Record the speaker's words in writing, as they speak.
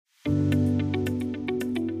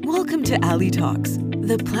Welcome to Ali Talks,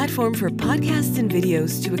 the platform for podcasts and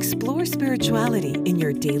videos to explore spirituality in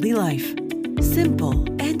your daily life. Simple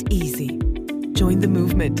and easy. Join the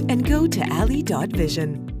movement and go to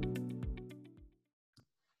ali.vision.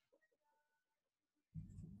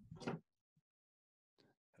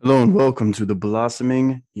 Hello and welcome to the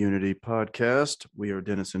Blossoming Unity podcast. We are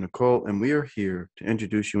Dennis and Nicole, and we are here to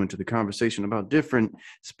introduce you into the conversation about different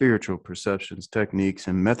spiritual perceptions, techniques,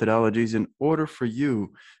 and methodologies in order for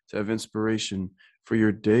you to have inspiration for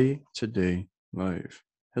your day-to-day life.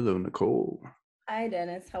 Hello, Nicole. Hi,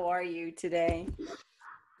 Dennis. How are you today?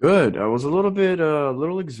 Good. I was a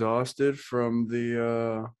little exhausted from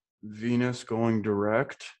the Venus going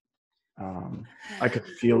direct. I could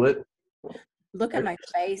feel it. Look at my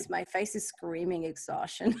face. My face is screaming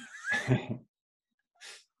exhaustion.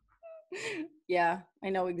 Yeah, I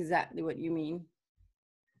know exactly what you mean.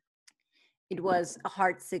 It was a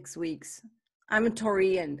hard 6 weeks. I'm a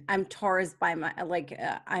Taurian. I'm Taurus by my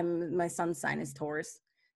my sun sign is Taurus.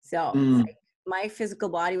 So my physical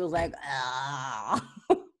body was like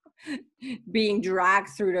being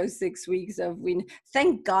dragged through those 6 weeks of wind.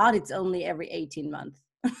 Thank God it's only every 18 months.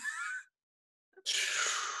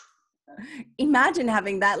 Imagine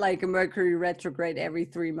having that like a Mercury retrograde every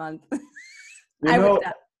 3 months. I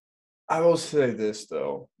will say this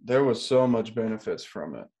though, there was so much benefits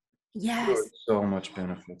from it. Yes, so much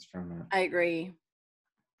benefits from it. I agree.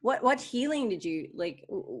 What healing did you like?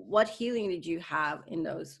 What healing did you have in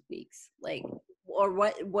those weeks? Like, or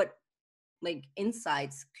what like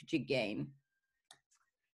insights could you gain?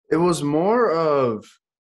 It was more of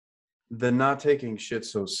the not taking shit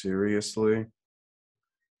so seriously.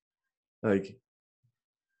 Like,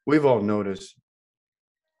 we've all noticed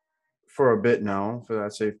for a bit now, for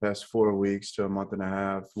I'd say past 4 weeks to a month and a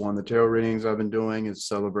half, one of the tarot readings I've been doing is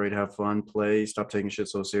celebrate, have fun, play, stop taking shit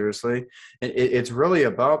so seriously. And it's really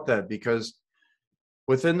about that, because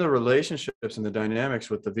within the relationships and the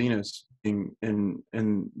dynamics with the Venus being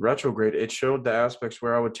in retrograde, it showed the aspects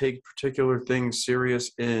where I would take particular things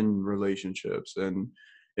serious in relationships. And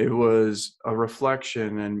it was a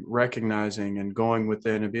reflection and recognizing and going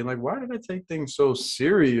within and being like, why did I take things so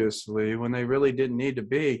seriously when they really didn't need to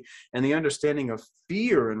be? And the understanding of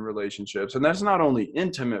fear in relationships. And that's not only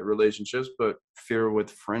intimate relationships, but fear with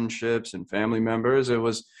friendships and family members. It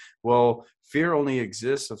was, well, fear only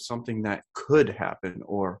exists of something that could happen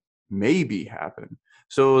or maybe happen.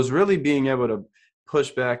 So it was really being able to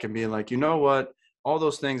push back and being like, you know what? All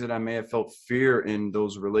those things that I may have felt fear in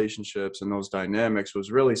those relationships and those dynamics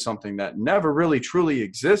was really something that never really truly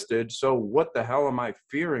existed. So what the hell am I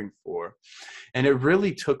fearing for? And it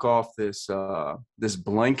really took off this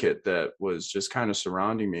blanket that was just kind of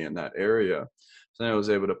surrounding me in that area. So then I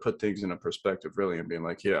was able to put things in a perspective really and being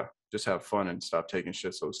like, yeah, just have fun and stop taking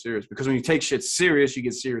shit so serious. Because when you take shit serious, you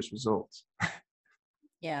get serious results.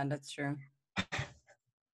 Yeah, that's true.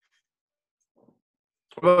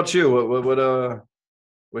 What about you?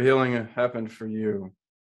 What healing happened for you?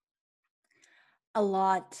 A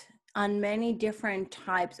lot on many different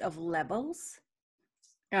types of levels.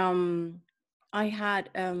 I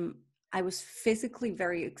was physically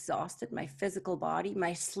very exhausted. My physical body,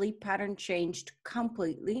 my sleep pattern changed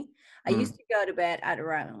completely. I used to go to bed at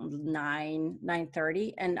around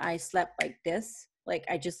 9:30, and I slept like this. Like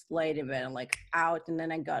I just laid in bed and like out, and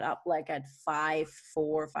then I got up like at 4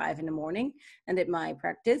 or 5 in the morning and did my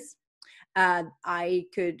practice. I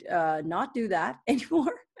could not do that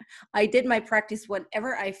anymore. I did my practice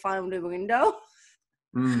whenever I found a window.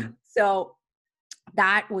 So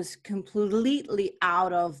that was completely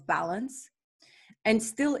out of balance and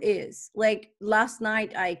still is. Like last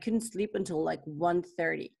night, I couldn't sleep until like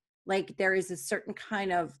 1:30. Like there is a certain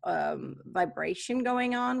kind of vibration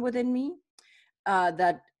going on within me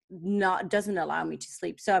that doesn't allow me to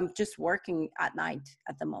sleep. So I'm just working at night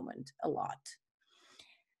at the moment a lot.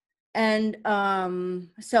 And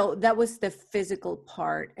so that was the physical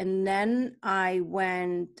part. And then I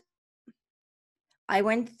went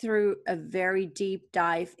through a very deep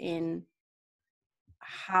dive in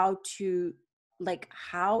how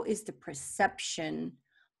is the perception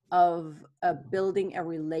of building a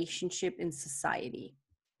relationship in society.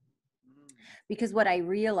 Because what I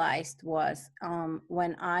realized was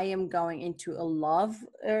when I am going into a love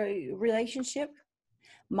relationship,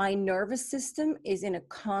 my nervous system is in a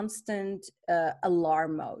constant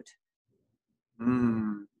alarm mode.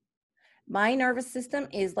 My nervous system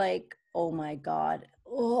is like, oh my God,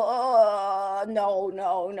 oh,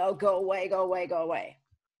 no, go away.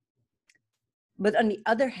 But on the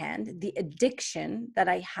other hand, the addiction that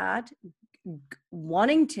I had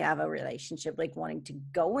wanting to have a relationship, like wanting to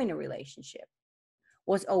go in a relationship,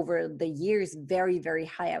 was over the years very, very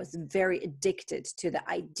high. I was very addicted to the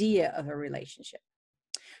idea of a relationship.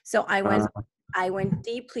 So I went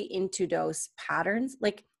deeply into those patterns.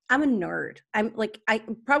 Like, I'm a nerd. I'm like, I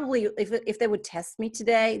probably, if they would test me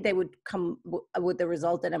today, they would come with the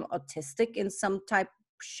result that I'm autistic in some type,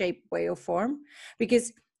 shape, way, or form,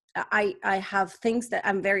 because I have things that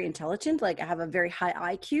I'm very intelligent. Like, I have a very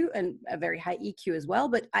high IQ and a very high EQ as well.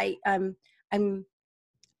 But I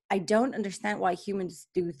don't understand why humans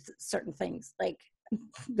do certain things. Like,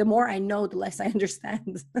 the more I know, the less I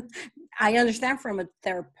understand. I understand from a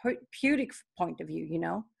therapeutic point of view, you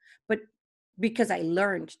know, but because I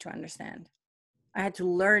learned to understand. I had to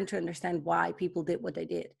learn to understand why people did what they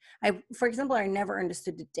did. For example, I never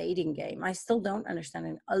understood the dating game. I still don't understand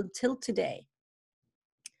it until today.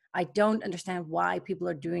 I don't understand why people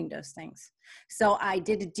are doing those things. So I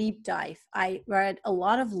did a deep dive. I read a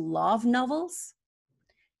lot of love novels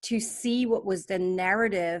to see what was the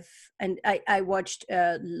narrative, and I watched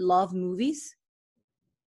love movies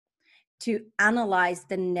to analyze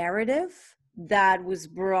the narrative that was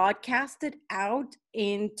broadcasted out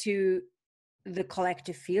into the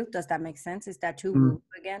collective field. Does that make sense? Is that too woo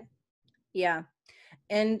again? Yeah.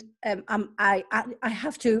 And I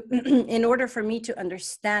have to, in order for me to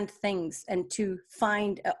understand things and to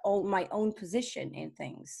find my own position in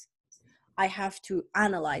things, I have to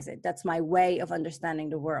analyze it. That's my way of understanding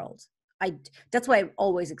the world. That's why I'm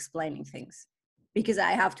always explaining things, because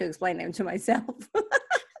I have to explain them to myself.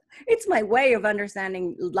 It's my way of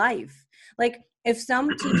understanding life. Like, if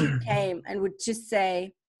some teacher came and would just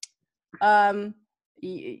say,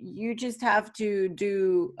 you just have to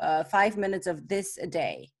do 5 minutes of this a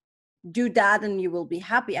day, do that and you will be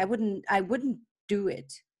happy, I wouldn't do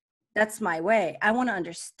it. That's my way. I want to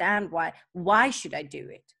understand why should I do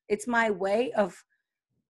it. It's my way of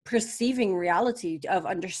perceiving reality, of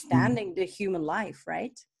understanding the human life,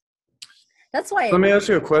 right? That's why Let me ask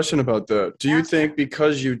you a question about that. Do you Yeah. think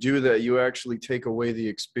because you do that, you actually take away the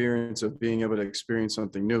experience of being able to experience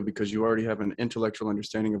something new, because you already have an intellectual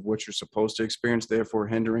understanding of what you're supposed to experience, therefore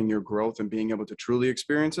hindering your growth and being able to truly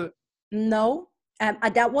experience it? No,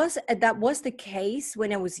 that was the case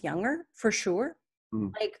when I was younger, for sure.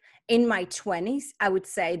 Like, in my 20s, I would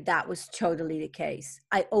say that was totally the case.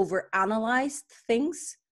 I overanalyzed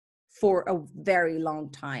things for a very long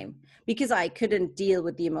time because I couldn't deal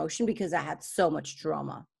with the emotion, because I had so much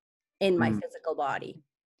trauma in my physical body.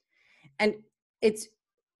 And it's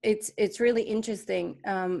really interesting.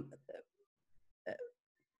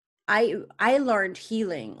 I learned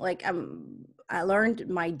healing. Like, I learned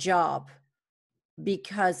my job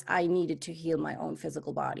because I needed to heal my own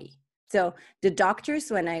physical body. So the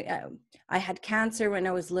doctors, when I had cancer when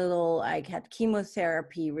I was little, I had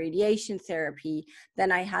chemotherapy, radiation therapy.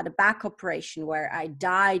 Then I had a back operation where I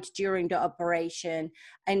died during the operation.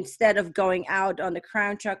 Instead of going out on the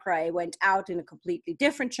crown chakra, I went out in a completely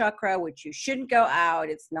different chakra, which you shouldn't go out.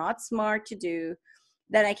 It's not smart to do.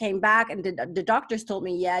 Then I came back and the doctors told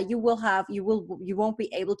me, yeah, you won't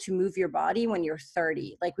be able to move your body when you're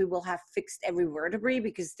 30. Like, we will have fixed every vertebrae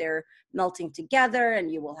because they're melting together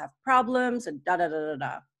and you will have problems and da da da da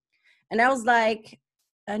da. And I was like,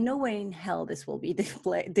 no way in hell this will be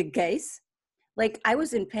the case. Like, I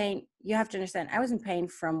was in pain. You have to understand, I was in pain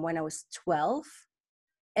from when I was 12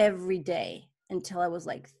 every day until I was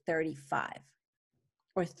like 35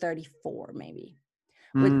 or 34 maybe.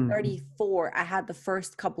 With 34, I had the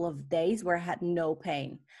first couple of days where I had no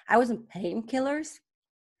pain. I was on painkillers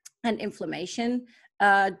and inflammation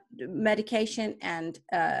medication and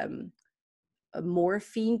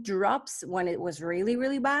morphine drops when it was really,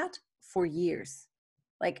 really bad for years.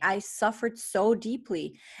 Like, I suffered so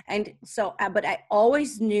deeply. And so, but I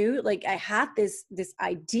always knew, like, I had this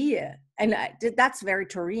idea, and that's very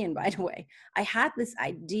Taurian, by the way. I had this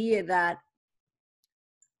idea that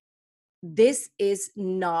this is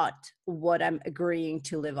not what I'm agreeing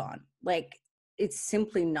to live on. Like, it's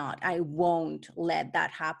simply not. I won't let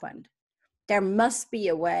that happen. There must be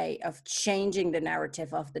a way of changing the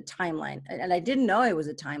narrative of the timeline. And I didn't know it was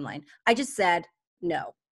a timeline. I just said,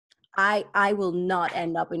 no, I will not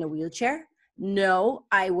end up in a wheelchair. No,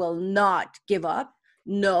 I will not give up.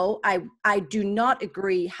 No, I do not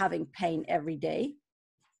agree having pain every day.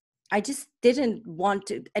 I just didn't want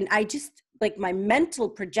to. And I just, like, my mental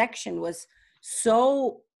projection was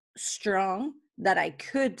so strong that I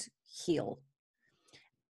could heal.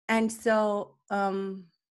 And so,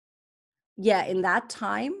 yeah, in that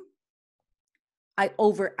time, I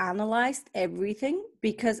overanalyzed everything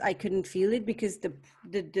because I couldn't feel it, because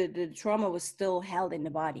the trauma was still held in the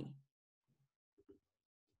body.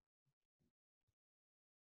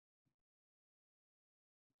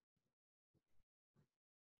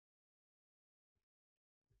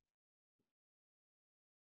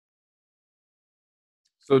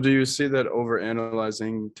 So do you see that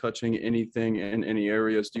overanalyzing, touching anything in any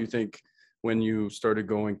areas? Do you think when you started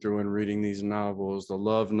going through and reading these novels, the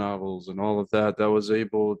love novels and all of that, that was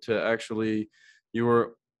able to actually, you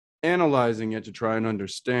were analyzing it to try and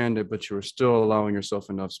understand it, but you were still allowing yourself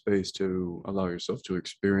enough space to allow yourself to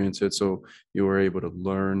experience it, so you were able to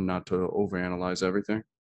learn not to overanalyze everything?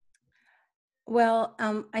 Well,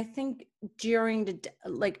 I think during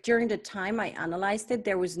the time I analyzed it,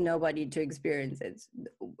 there was nobody to experience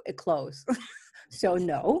it close. So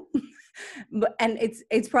no. But and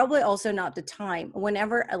it's probably also not the time.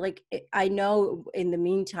 Whenever I know in the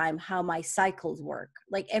meantime how my cycles work.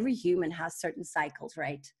 Like every human has certain cycles,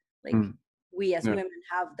 right? Like Mm, we as yeah. women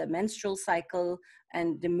have the menstrual cycle,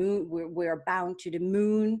 and the moon, we're bound to the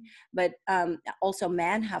moon, but also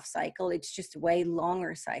men have cycle. It's just way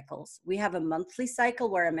longer cycles. We have a monthly cycle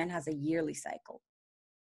where a man has a yearly cycle.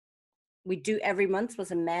 We do every month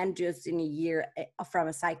was a man just in a year from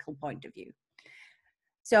a cycle point of view.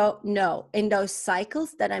 So no, in those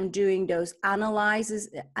cycles that I'm doing those analysis,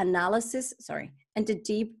 and the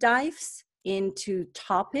deep dives into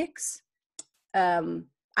topics,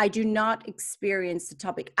 I do not experience the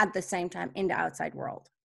topic at the same time in the outside world.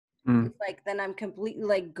 Mm, It's like then I'm completely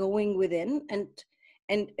like going within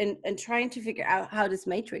and trying to figure out how this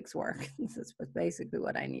matrix works. This is basically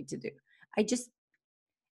what I need to do. I just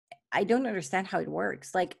I don't understand how it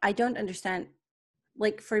works. Like I don't understand,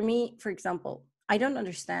 like for me, for example, I don't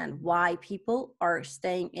understand why people are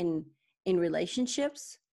staying in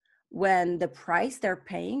relationships when the price they're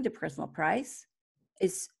paying, the personal price,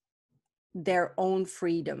 is their own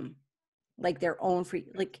freedom, like their own free.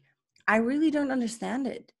 Like I really don't understand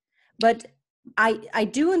it, but I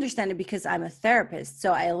do understand it because I'm a therapist.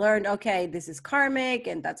 So I learned, okay, this is karmic,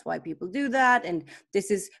 and that's why people do that, and this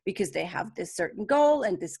is because they have this certain goal,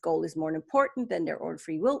 and this goal is more important than their own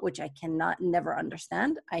free will, which I cannot never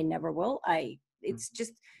understand. I never will. It's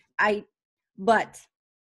just I but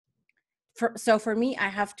for me, I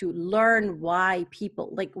have to learn why people,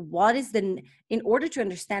 like what is in order to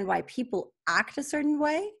understand why people act a certain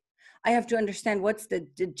way, I have to understand what's the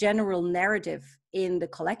general narrative in the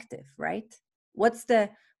collective, right? What's the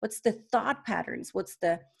thought patterns? What's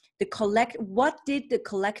what did the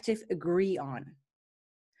collective agree on?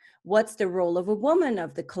 What's the role of a woman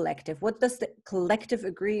of the collective? What does the collective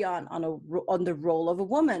agree on the role of a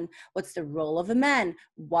woman? What's the role of a man?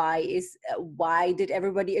 Why did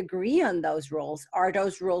everybody agree on those roles? Are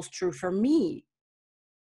those roles true for me?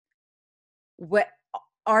 What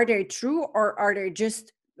are they true, or are they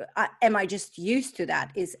just am I just used to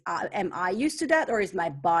that? Am I used to that, or is my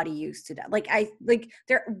body used to that? Like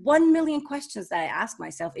there are 1 million questions that I ask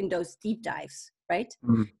myself in those deep dives, right?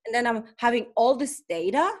 mm, And then I'm having all this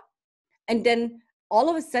data, and then all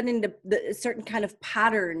of a sudden the certain kind of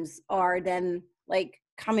patterns are then like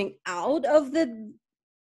coming out of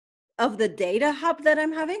the data hub that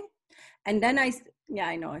I'm having. And then yeah,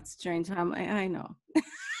 I know it's strange. I know.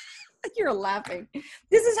 You're laughing.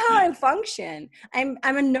 This is how I function. I'm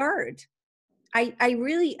a nerd.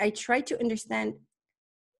 I try to understand.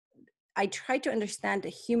 I try to understand the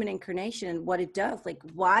human incarnation and what it does. Like,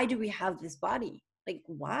 why do we have this body? Like,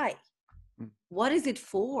 why? mm. What is it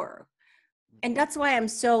for? And that's why I'm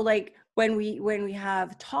so like when we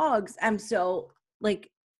have talks, I'm so like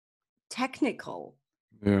technical,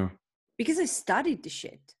 Yeah. because I studied the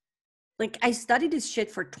shit. Like I studied this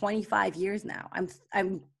shit for 25 years now.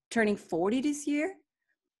 I'm turning 40 this year,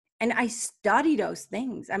 and I study those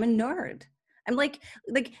things. I'm a nerd. I'm like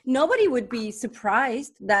nobody would be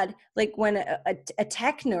surprised that like when a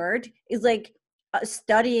tech nerd is like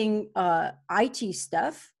studying IT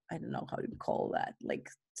stuff. I don't know how to call that, like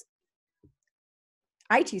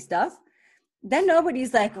IT stuff. Then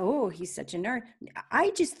nobody's like, oh, he's such a nerd.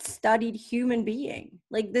 I just studied human being.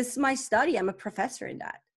 Like this is my study. I'm a professor in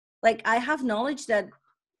that. Like I have knowledge that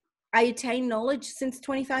I attain knowledge since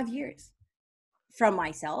 25 years from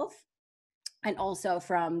myself, and also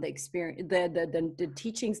from the experience, the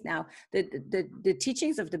teachings now, the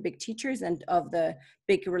teachings of the big teachers and of the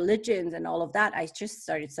big religions and all of that. I just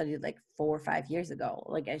started studying like 4 or 5 years ago.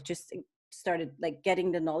 Like I just started like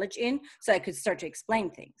getting the knowledge in so I could start to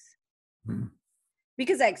explain things. Mm.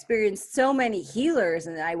 Because I experienced so many healers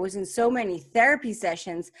and I was in so many therapy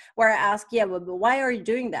sessions where I asked, yeah, but why are you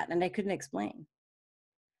doing that? And I couldn't explain.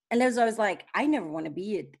 And as I was like, I never want to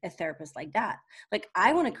be a therapist like that. Like,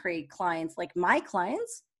 I want to create clients, like my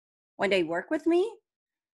clients, when they work with me,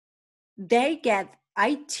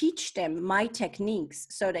 I teach them my techniques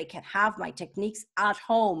so they can have my techniques at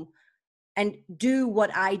home and do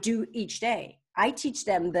what I do each day. I teach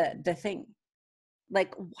them the thing.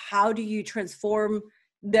 Like, how do you transform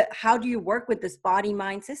how do you work with this body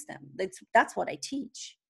mind system? That's what I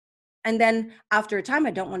teach. And then after a time,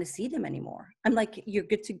 I don't want to see them anymore. I'm like, you're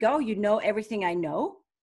good to go. You know everything I know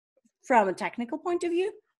from a technical point of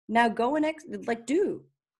view. Now go and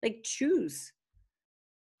choose.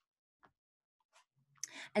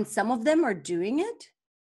 And some of them are doing it,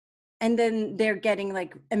 and then they're getting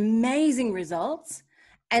like amazing results.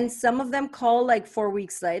 And some of them call like 4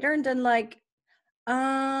 weeks later and then like,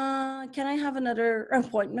 can I have another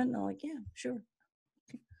appointment? I'm like, yeah, sure.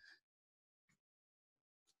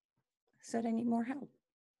 Said I need more help.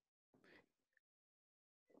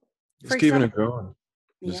 Just keeping it going.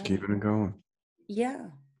 Just yeah. keeping it going. Yeah.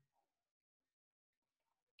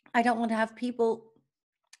 I don't want to have people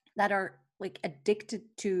that are like addicted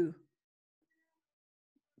to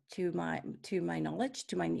my knowledge,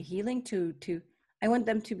 to my healing, to I want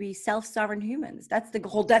them to be self-sovereign humans. That's the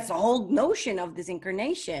whole notion of this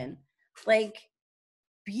incarnation. Like,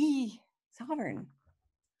 be sovereign.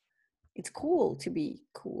 It's cool to be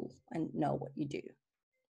cool and know what you do.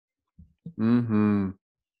 Mm-hmm.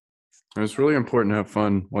 And it's really important to have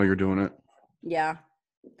fun while you're doing it. Yeah.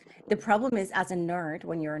 The problem is, as a nerd,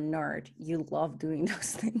 when you're a nerd, you love doing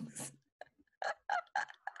those things.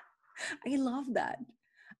 I love that.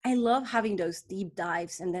 I love having those deep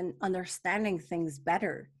dives and then understanding things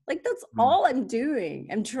better. Like, that's all I'm doing.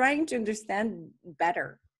 I'm trying to understand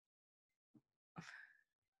better.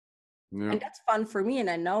 Yeah. And that's fun for me. And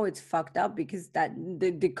I know it's fucked up because that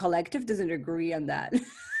the collective doesn't agree on that.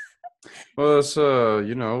 Well, it's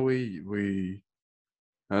we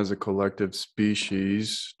as a collective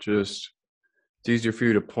species, it's easier for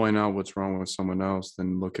you to point out what's wrong with someone else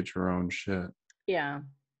than look at your own shit. Yeah.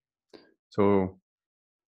 So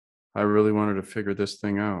I really wanted to figure this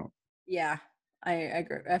thing out. Yeah, I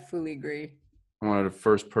agree. I fully agree. I wanted a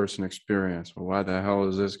first-person experience. Well, why the hell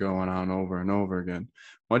is this going on over and over again?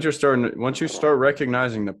 Once you start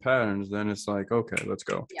recognizing the patterns, then it's like, okay, let's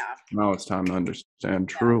go. Yeah. Now it's time to understand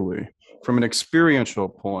truly from an experiential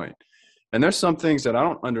point. And there's some things that I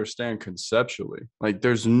don't understand conceptually. Like,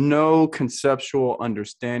 there's no conceptual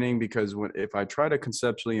understanding, because if I try to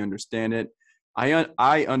conceptually understand it,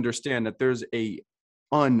 I understand that there's a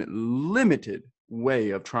unlimited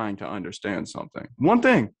way of trying to understand something. One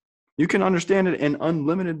thing, you can understand it in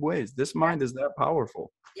unlimited ways. This mind is that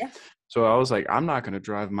powerful. Yeah. So I was like, I'm not going to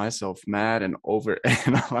drive myself mad and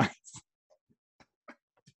overanalyze.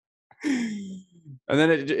 And then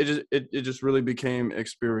it just really became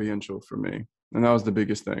experiential for me. And that was the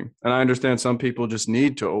biggest thing. And I understand some people just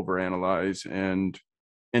need to overanalyze and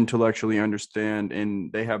intellectually understand,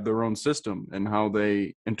 and they have their own system and how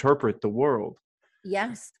they interpret the world.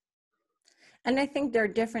 Yes. And I think there are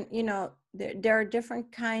different, there are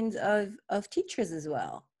different kinds of teachers as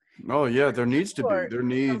well. Oh yeah, there needs to be. There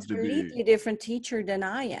needs to be. Completely different teacher than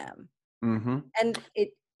I am. Mm-hmm.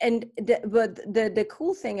 But the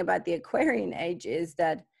cool thing about the Aquarian age is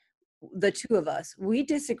that the two of us, we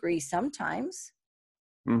disagree sometimes.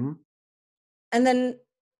 Mm-hmm. And then,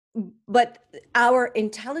 but our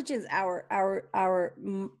intelligence, our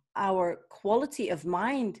quality of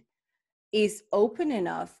mind is open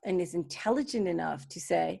enough and is intelligent enough to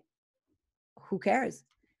say, who cares?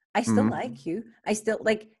 I still like you. I still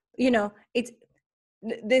it's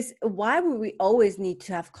this. Why would we always need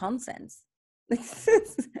to have consents?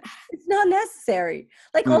 It's not necessary.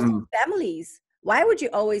 Like, also families. Why would you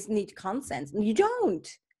always need consents? You don't.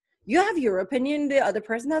 You have your opinion. The other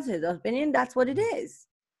person has his opinion. That's what it is.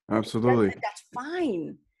 Absolutely. That's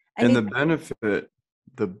fine. And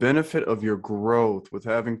the benefit of your growth with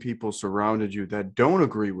having people surrounded you that don't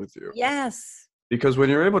agree with you. Yes. Because when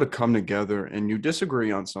you're able to come together and you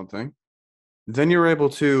disagree on something, then you're able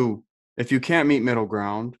to, if you can't meet middle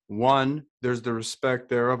ground, one, there's the respect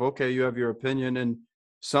there of, okay, you have your opinion, and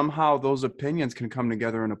somehow those opinions can come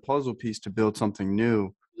together in a puzzle piece to build something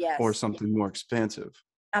new. Yes. Or something more expansive.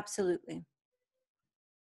 Absolutely.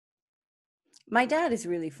 My dad is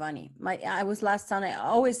really funny. I was last Sunday,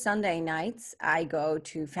 always Sunday nights, I go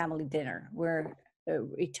to family dinner. We're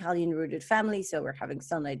an Italian rooted family, so we're having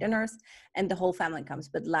Sunday dinners and the whole family comes.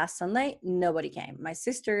 But last Sunday, nobody came. My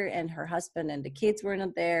sister and her husband and the kids were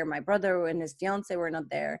not there. My brother and his fiance were not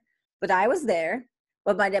there, but I was there.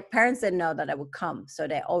 But my parents didn't know that I would come, so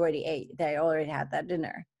they already ate. They already had that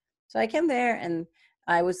dinner. So I came there and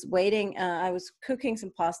I was waiting. I was cooking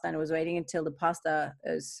some pasta and I was waiting until the pasta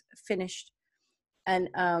is finished. And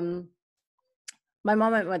my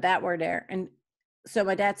mom and my dad were there. And so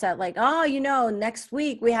my dad said, like, oh, next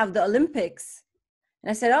week we have the Olympics.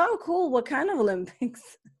 And I said, oh, cool. What kind of Olympics?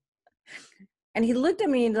 And he looked at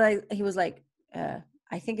me and he was like,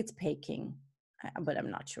 I think it's Peking, but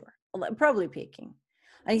I'm not sure. Probably Peking.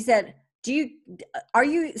 And he said, are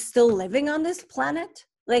you still living on this planet?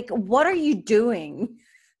 Like, what are you doing?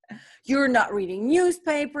 You're not reading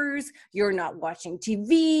newspapers. You're not watching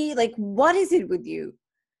TV. Like, what is it with you?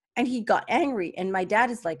 And he got angry. And my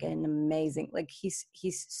dad is like an amazing, like he's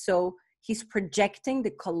projecting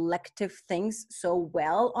the collective things so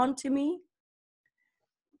well onto me.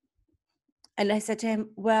 And I said to him,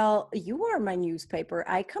 well, you are my newspaper.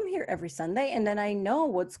 I come here every Sunday and then I know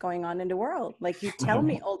what's going on in the world. Like, you tell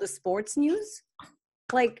me all the sports news.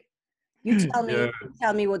 Like, you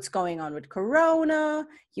tell me what's going on with Corona.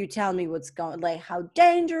 You tell me what's going, like, how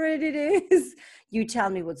dangerous it is. You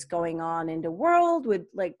tell me what's going on in the world with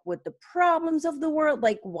the problems of the world.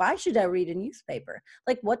 Like, why should I read a newspaper?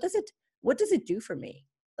 Like, what does it do for me?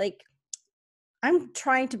 Like, I'm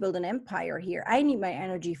trying to build an empire here. I need my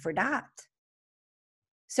energy for that.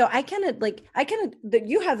 So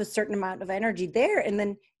you have a certain amount of energy there, and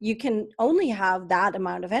then you can only have that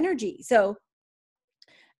amount of energy. So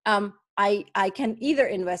I can either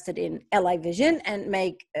invest it in LI Vision and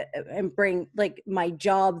make and bring like my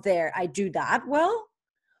job there. I do that well,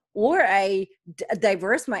 or I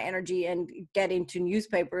diverse my energy and get into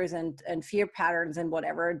newspapers and fear patterns and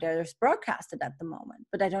whatever there's broadcasted at the moment.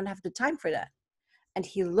 But I don't have the time for that. And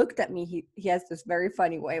he looked at me. He has this very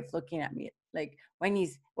funny way of looking at me, like when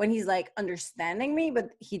he's like understanding me,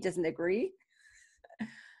 but he doesn't agree.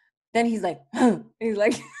 Then he's like, he's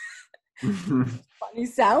like. Funny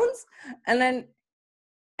sounds, and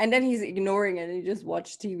then he's ignoring it and he just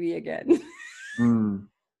watched TV again.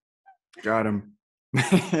 Got him.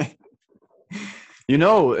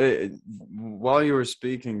 While you were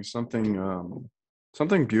speaking, something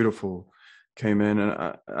beautiful came in,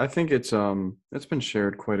 and I think it's been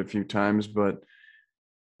shared quite a few times, but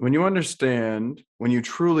when you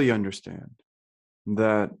truly understand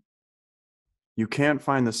that you can't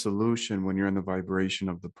find the solution when you're in the vibration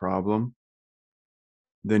of the problem,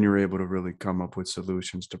 then you're able to really come up with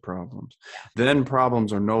solutions to problems. Then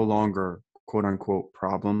problems are no longer quote unquote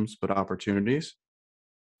problems, but opportunities.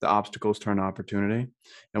 The obstacles turn opportunity.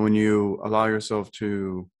 And when you allow yourself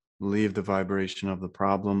to leave the vibration of the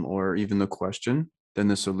problem or even the question, then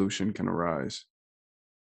the solution can arise.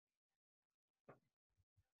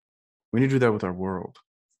 We need to do that with our world.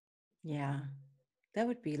 Yeah, that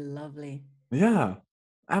would be lovely. Yeah,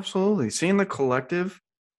 absolutely. Seeing the collective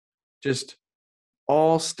just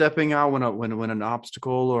all stepping out when an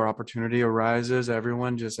obstacle or opportunity arises,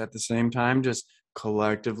 everyone just at the same time just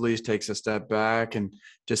collectively takes a step back and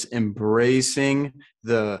just embracing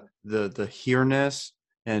the here-ness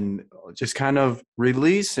and just kind of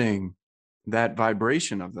releasing that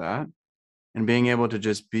vibration of that and being able to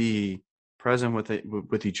just be present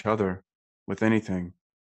with each other, with anything.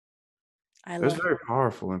 There's very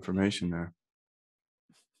powerful information there.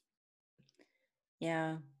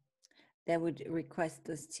 Yeah, that would request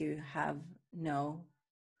us to have no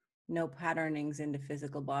patternings in the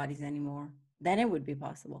physical bodies anymore. Then it would be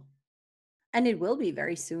possible, and it will be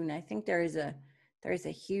very soon. I think there is a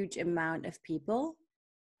huge amount of people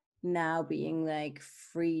now being like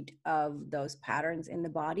freed of those patterns in the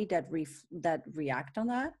body that react on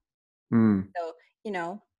that. So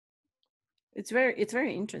it's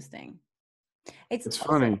very interesting. It's Also,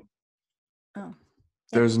 funny. oh,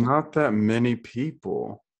 There's not that many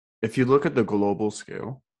people. If you look at the global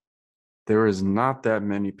scale, there is not that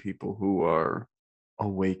many people who are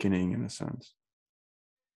awakening in a sense.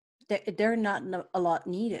 they're not a lot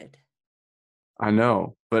needed. I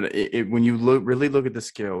know, but when you really look at the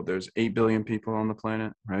scale, there's 8 billion people on the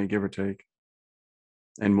planet, right? Give or take.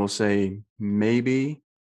 And we'll say maybe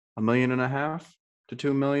 1.5 million to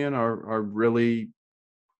 2 million are really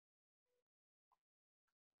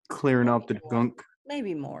clearing up the gunk.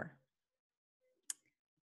 Maybe more.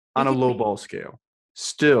 On a low ball scale.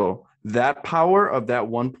 Still, that power of that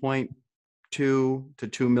 1.2 to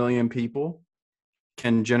 2 million people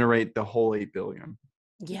can generate the whole 8 billion.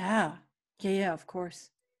 Yeah, of course.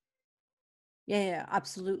 Yeah,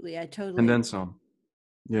 absolutely. I totally. And then some.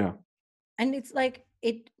 Yeah. And it's like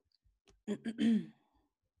it.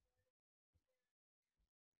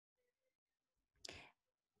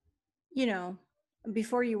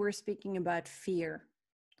 Before you were speaking about fear.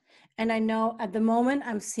 And I know at the moment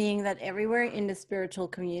I'm seeing that everywhere in the spiritual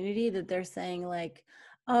community that they're saying like,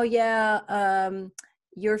 oh yeah,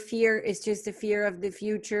 your fear is just a fear of the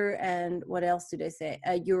future. And what else do they say?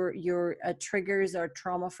 Your triggers are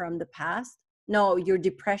trauma from the past. No, your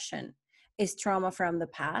depression is trauma from the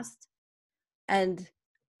past. And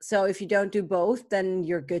so if you don't do both, then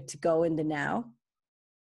you're good to go in the now.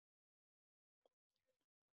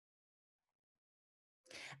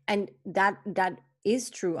 And that is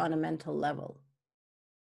true on a mental level.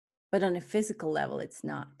 But on a physical level, it's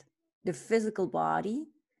not. The physical body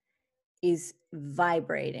is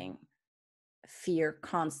vibrating fear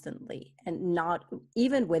constantly, and not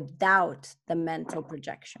even without the mental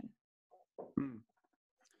projection.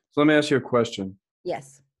 So let me ask you a question.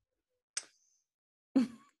 Yes.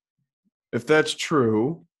 If that's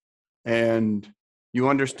true, and you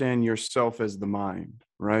understand yourself as the mind,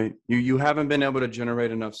 right? You haven't been able to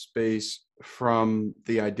generate enough space from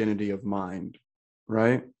the identity of mind,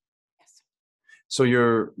 right? Yes. So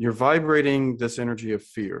you're vibrating this energy of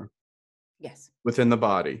fear Yes. within the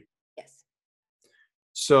body. Yes.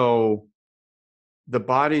 So the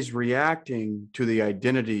body's reacting to the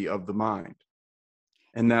identity of the mind.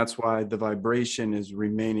 And that's why the vibration is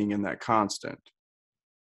remaining in that constant.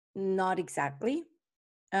 Not exactly.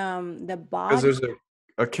 The Because body. there's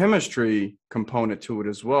a chemistry component to it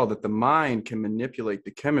as well, that the mind can manipulate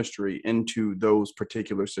the chemistry into those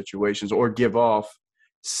particular situations or give off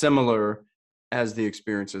similar as the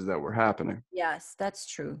experiences that were happening. Yes, that's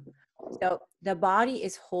true. So the body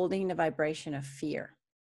is holding the vibration of fear.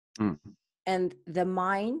 Mm. And the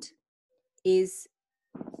mind is,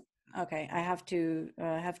 okay, I have to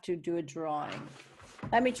do a drawing.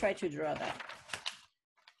 Let me try to draw that.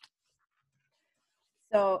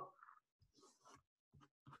 So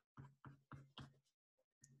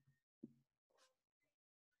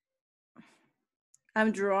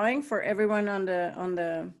I'm drawing for everyone on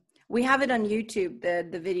the we have it on YouTube,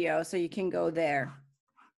 the video, so you can go there.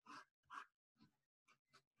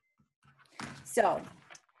 So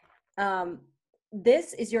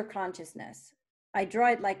this is your consciousness. I draw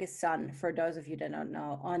it like a sun, for those of you that don't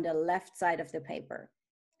know, on the left side of the paper.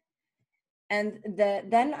 And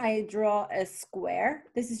then I draw a square.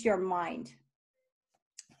 This is your mind.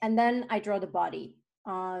 And then I draw the body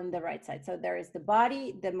on the right side. So there is the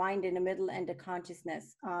body, the mind in the middle, and the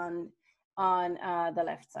consciousness on the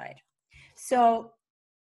left side. So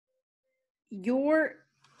your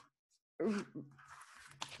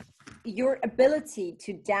ability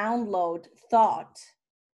to download thought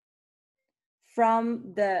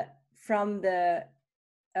from the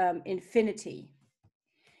infinity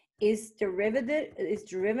is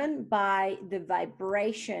driven by the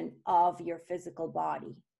vibration of your physical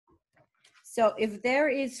body. So if there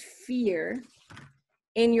is fear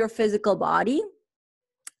in your physical body,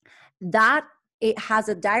 that it has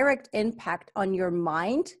a direct impact on your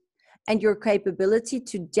mind and your capability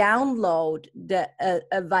to download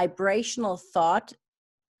a vibrational thought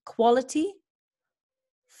quality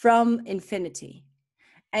from infinity.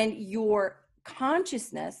 And your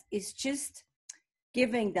consciousness is just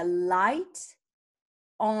giving the light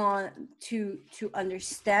on to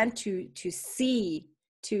understand, to see,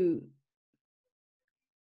 to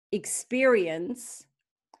experience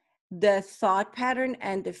the thought pattern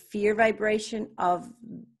and the fear vibration of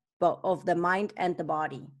the mind and the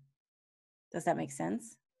body. Does that make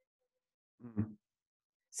sense? Mm-hmm.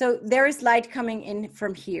 So there is light coming in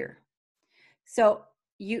from here. So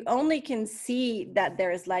you only can see that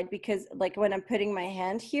there is light because, like, when I'm putting my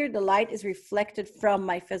hand here, the light is reflected from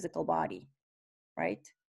my physical body, right?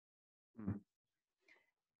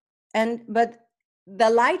 Mm-hmm. But the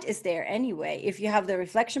light is there anyway. If you have the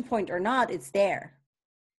reflection point or not, it's there.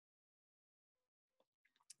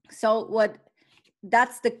 So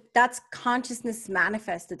that's consciousness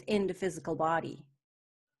manifested in the physical body.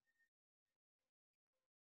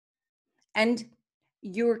 And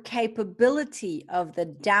your capability of the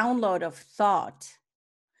download of thought,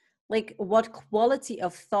 like what quality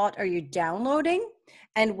of thought are you downloading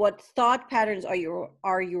and what thought patterns are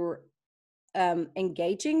you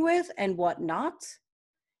engaging with and what not,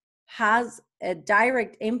 has a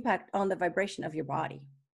direct impact on the vibration of your body.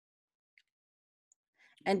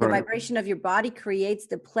 And the vibration of your body creates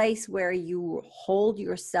the place where you hold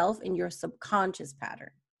yourself in your subconscious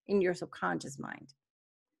pattern, in your subconscious mind.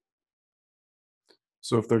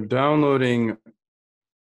 So if they're downloading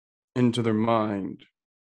into their mind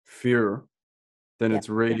fear, then it's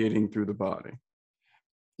radiating through the body.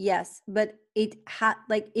 Yes, but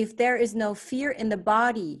if there is no fear in the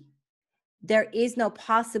body, there is no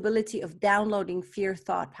possibility of downloading fear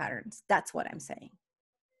thought patterns. That's what I'm saying.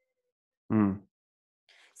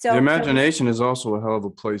 So the imagination is also a hell of a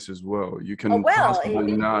place as well. You can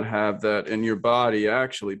possibly not have that in your body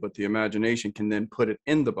actually, but the imagination can then put it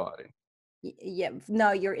in the body. Yeah,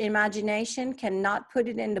 no, your imagination cannot put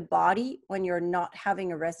it in the body when you're not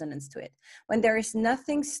having a resonance to it. When there is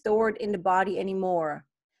nothing stored in the body anymore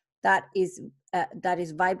that is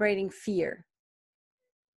vibrating fear,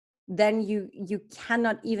 then you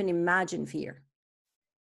cannot even imagine fear.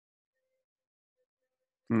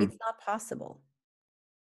 It's not possible.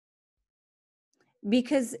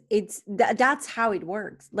 because it's that's how it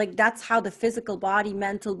works. Like that's how the physical body,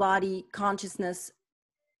 mental body, consciousness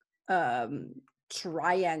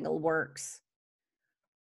triangle works.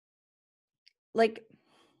 Like,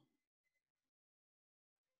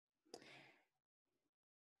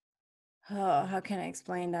 oh, how can I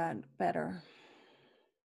explain that better?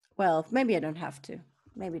 Well, maybe I don't have to.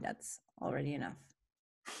 Maybe that's already enough.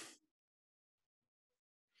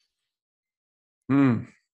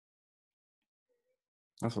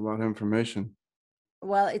 That's a lot of information.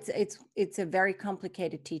 Well, it's a very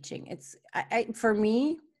complicated teaching. It's for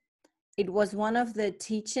me, it was one of the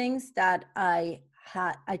teachings that I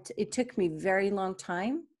had. It took me very long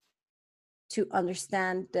time to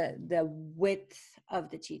understand the width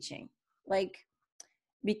of the teaching. Like,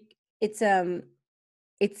 it's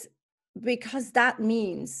because that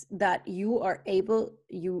means that you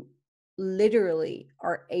literally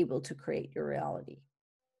are able to create your reality.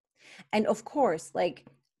 And of course, like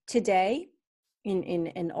today,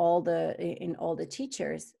 in all the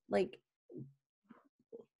teachers, like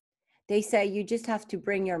they say you just have to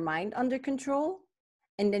bring your mind under control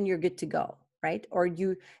and then you're good to go, right? Or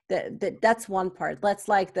that's one part.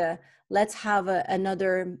 Let's have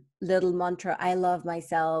another little mantra, I love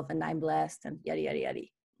myself and I'm blessed and yada yada yada.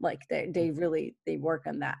 Like they work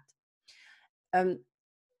on that.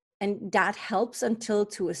 And that helps until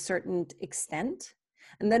to a certain extent.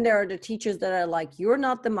 And then there are the teachers that are like, you're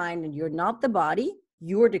not the mind and you're not the body,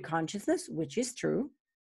 you're the consciousness, which is true.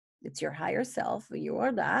 It's your higher self, you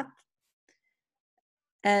are that.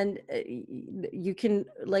 And you can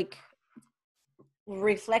like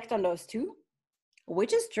reflect on those two,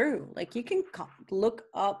 which is true. Like you can look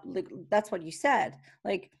up, like, that's what you said,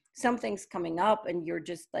 like something's coming up and you're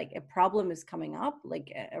just like, a problem is coming up,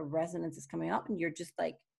 like a resonance is coming up and you're just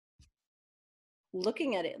like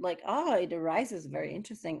looking at it like, oh, it arises, very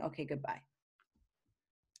interesting, okay, goodbye.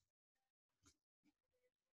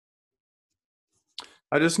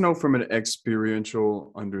 I just know from an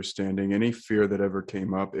experiential understanding, any fear that ever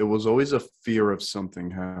came up, it was always a fear of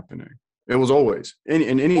something happening. It was always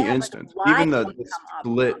in any instance, even the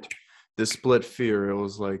split fear. It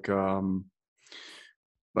was like what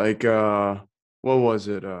was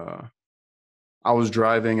it? I was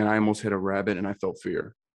driving and I almost hit a rabbit and I felt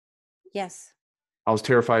fear. Yes. I was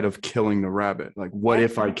terrified of killing the rabbit. Like, what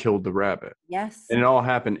if I killed the rabbit? Yes. And it all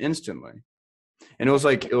happened instantly. And it was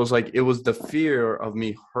the fear of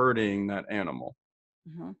me hurting that animal.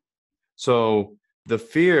 Mm-hmm. So the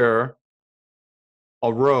fear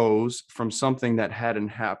arose from something that hadn't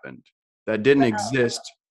happened, that didn't exist.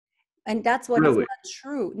 And that's what is not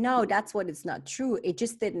true. No, that's what is not true. It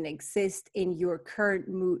just didn't exist in your current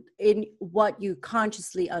mood, in what you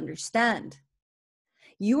consciously understand.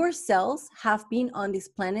 Your cells have been on this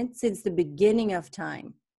planet since the beginning of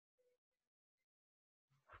time.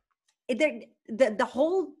 The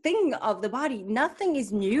whole thing of the body, nothing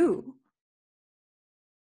is new.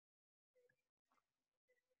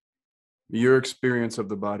 Your experience of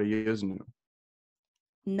the body is new.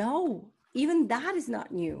 No, even that is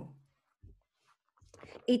not new.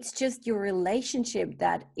 It's just your relationship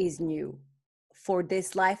that is new for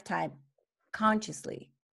this lifetime,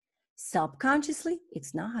 consciously. Subconsciously,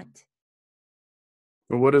 it's not.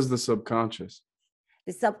 But what is the subconscious?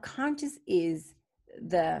 The subconscious is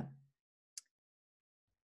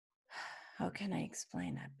how can I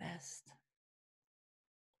explain that best?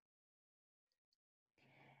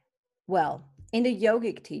 Well, in the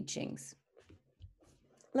yogic teachings,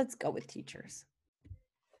 let's go with teachers.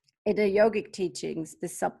 In the yogic teachings, the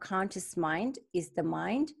subconscious mind is the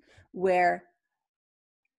mind where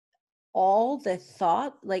all the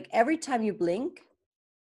thought, like every time you blink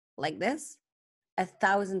like this,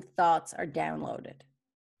 1,000 thoughts are downloaded.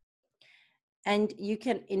 And you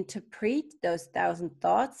can interpret those 1,000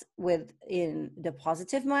 thoughts within the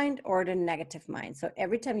positive mind or the negative mind. So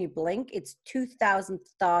every time you blink, it's 2,000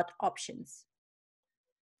 thought options.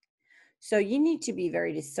 So you need to be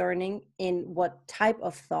very discerning in what type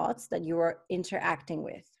of thoughts that you are interacting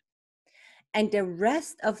with. And the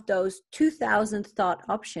rest of those 2,000 thought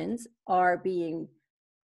options are being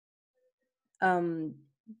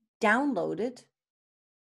downloaded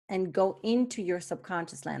and go into your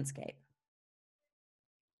subconscious landscape.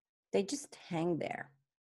 They just hang there.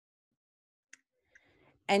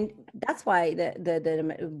 And that's why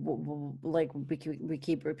we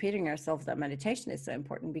keep repeating ourselves that meditation is so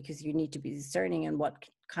important, because you need to be discerning in what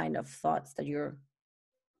kind of thoughts that you're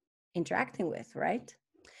interacting with, right?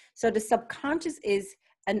 So the subconscious is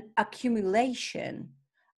an accumulation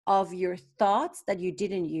of your thoughts that you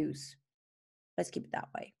didn't use. Let's keep it that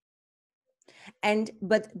way.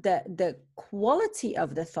 But the quality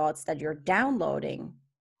of the thoughts that you're downloading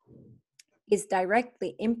is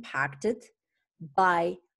directly impacted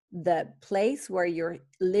by the place where you're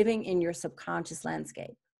living in your subconscious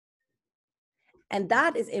landscape. And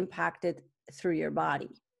that is impacted through your body.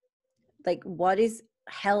 Like, what is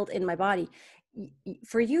held in my body?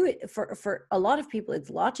 For you, for a lot of people, it's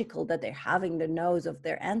logical that they're having the nose of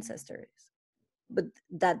their ancestors, but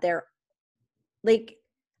that they're like,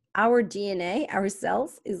 our DNA, our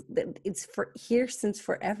cells, it's for here since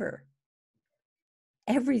forever.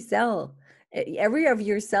 Every cell, every of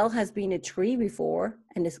your cell has been a tree before,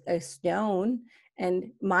 and a stone,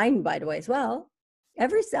 and mine, by the way, as well.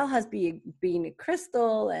 Every cell has been a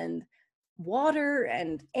crystal and water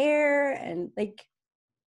and air, and like,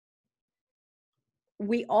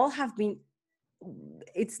 we all have been.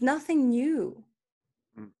 It's nothing new.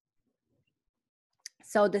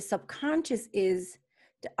 So the subconscious is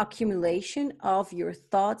the accumulation of your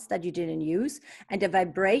thoughts that you didn't use, and the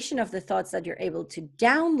vibration of the thoughts that you're able to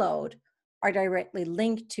download are directly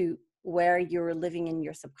linked to where you're living in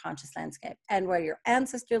your subconscious landscape, and where your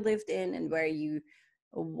ancestor lived in, and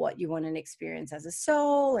what you want to experience as a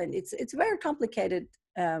soul. And it's a very complicated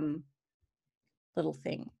little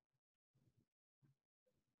thing.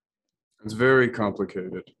 It's very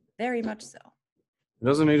complicated. Very much so. It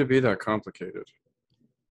doesn't need to be that complicated.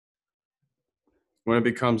 When it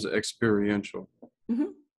becomes experiential.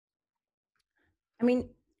 Mm-hmm. I mean,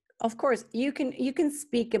 of course, you can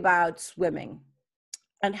speak about swimming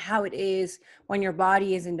and how it is when your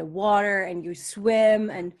body is in the water and you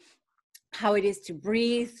swim, and how it is to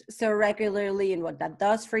breathe so regularly and what that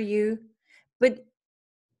does for you. But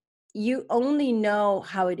you only know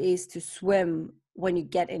how it is to swim when you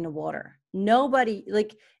get in the water. Nobody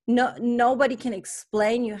can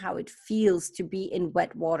explain you how it feels to be in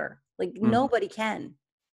wet water. Like, nobody can.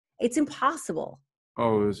 It's impossible.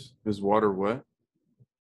 Oh, is water wet?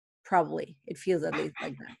 Probably. It feels at least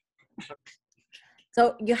like that.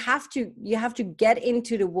 So you have to get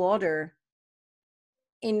into the water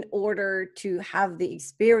in order to have the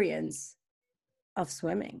experience of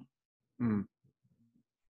swimming. And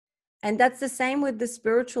that's the same with the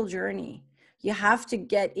spiritual journey. You have to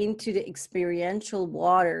get into the experiential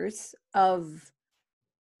waters of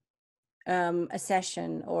a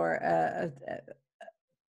session, or a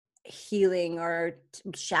healing, or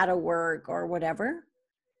shadow work, or whatever,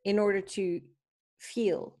 in order to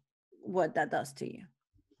feel what that does to you.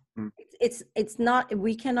 It's not,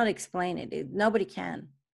 we cannot explain it. Nobody can.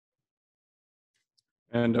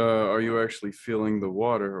 And are you actually feeling the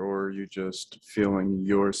water, or are you just feeling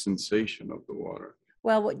your sensation of the water?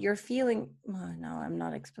 Well, what you're feeling, oh, no, I'm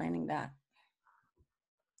not explaining that.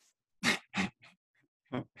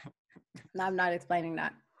 No, I'm not explaining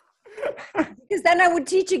that. Because then I would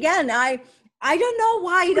teach again. I don't know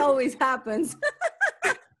why it always happens.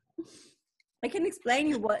 I can explain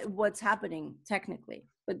you what's happening technically,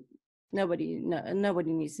 but nobody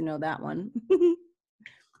needs to know that one.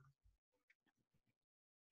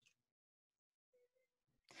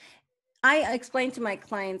 I explain to my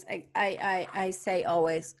clients, I say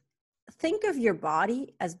always, think of your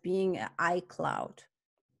body as being an iCloud,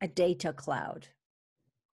 a data cloud.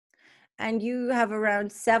 And you have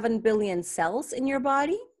around 7 billion cells in your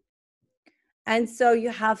body. And so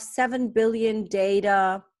you have 7 billion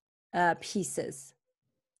data pieces.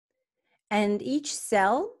 And each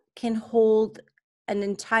cell can hold an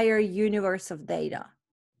entire universe of data.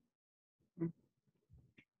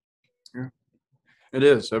 Yeah, it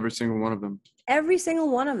is, every single one of them. Every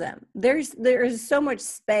single one of them. There's so much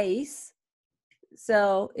space.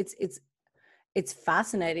 So it's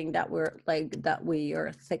fascinating that we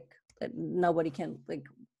are thick, that nobody can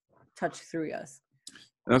touch through us.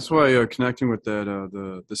 That's why connecting with that,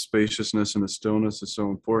 the spaciousness and the stillness is so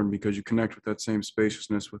important, because you connect with that same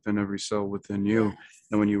spaciousness within every cell within you. Yes.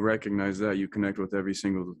 And when you recognize that, you connect with every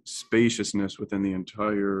single spaciousness within the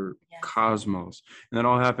entire cosmos. And that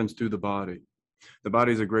all happens through the body. The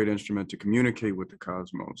body is a great instrument to communicate with the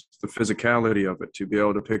cosmos, the physicality of it, to be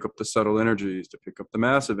able to pick up the subtle energies, to pick up the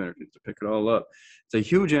massive energies, to pick it all up. It's a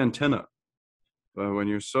huge antenna. But when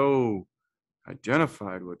you're so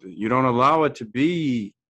identified with it, you don't allow it to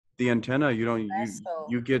be the antenna.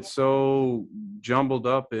 You get so jumbled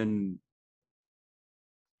up in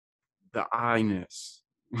the I-ness,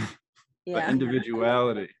 the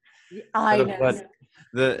individuality.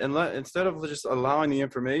 Instead of just allowing the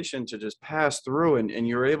information to just pass through, and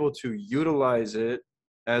you're able to utilize it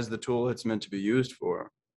as the tool it's meant to be used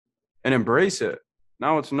for, and embrace it.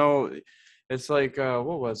 Now it's like,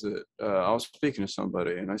 what was it? I was speaking to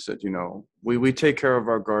somebody, and I said, we take care of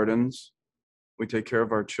our gardens. We take care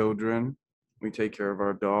of our children. We take care of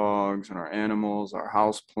our dogs and our animals, our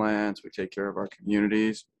house plants. We take care of our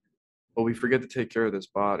communities, but we forget to take care of this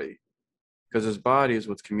body, because this body is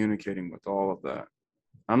what's communicating with all of that.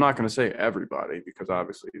 I'm not going to say everybody, because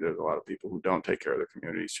obviously there's a lot of people who don't take care of their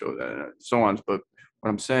communities, so that and so on. But what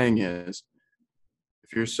I'm saying is,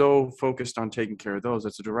 if you're so focused on taking care of those,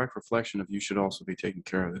 that's a direct reflection of you should also be taking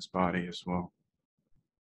care of this body as well.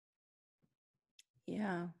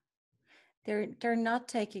 Yeah. They're not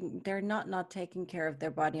taking care of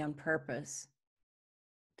their body on purpose.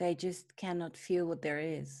 They just cannot feel what there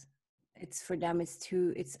is. It's for them,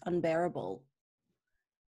 it's unbearable.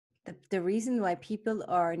 The reason why people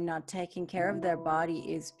are not taking care of their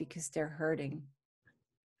body is because they're hurting.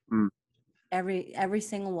 Mm. Every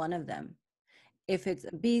single one of them. If it's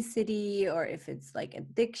obesity, or if it's like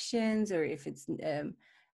addictions, or if it's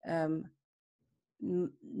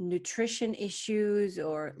nutrition issues,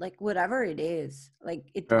 or like whatever it is,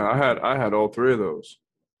 like it. Yeah, I had all three of those.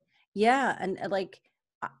 Yeah, and like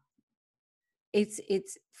it's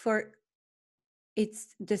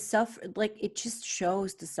the like it just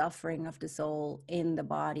shows the suffering of the soul in the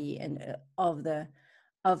body, and of the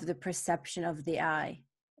perception of the eye.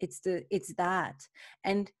 It's that.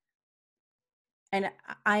 And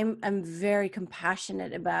I'm very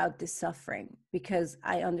compassionate about this suffering, because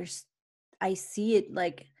I see it,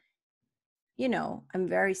 like, I'm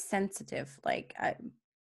very sensitive. Like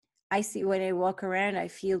I see, when I walk around, I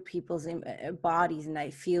feel people's bodies, and I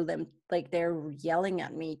feel them, like they're yelling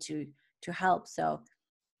at me to help. So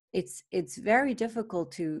it's very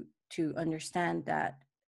difficult to understand that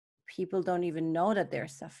people don't even know that they're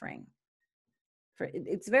suffering.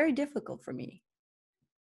 It's very difficult for me.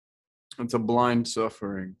 It's a blind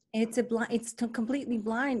suffering. It's completely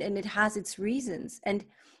blind, and it has its reasons. And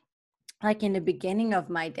like in the beginning of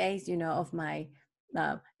my days, of my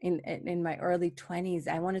in my early 20s,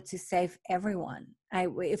 I wanted to save everyone.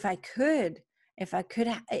 If I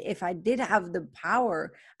did have the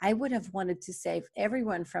power, I would have wanted to save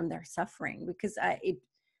everyone from their suffering, because I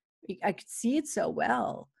could see it so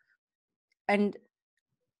well.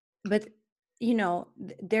 But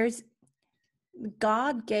there's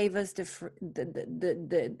God gave us the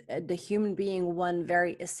human being one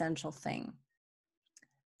very essential thing,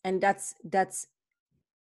 and that's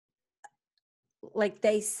like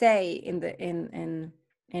they say in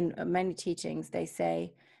many teachings. They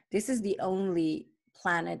say this is the only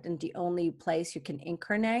planet and the only place you can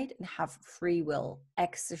incarnate and have free will,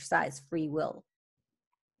 exercise free will.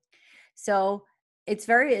 So it's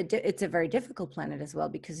a very difficult planet as well,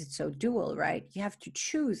 because it's so dual, right? You have to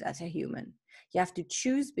choose as a human. You have to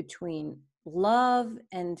choose between love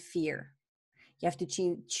and fear. You have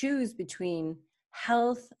to choose between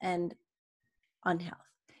health and unhealth.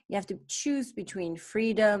 You have to choose between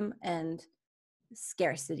freedom and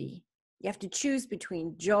scarcity. You have to choose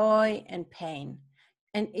between joy and pain.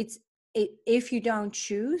 And if you don't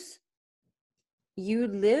choose, you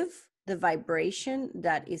live the vibration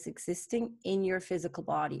that is existing in your physical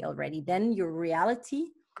body already. Then your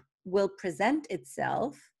reality will present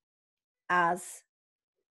itself as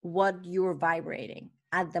what you're vibrating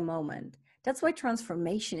at the moment. That's why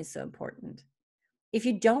transformation is so important. If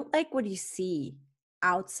you don't like what you see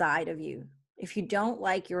outside of you, if you don't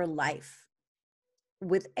like your life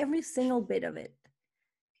with every single bit of it,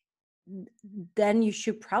 then you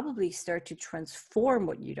should probably start to transform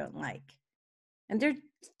what you don't like. And there are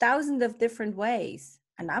thousands of different ways.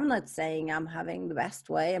 And I'm not saying I'm having the best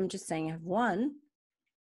way. I'm just saying I have one.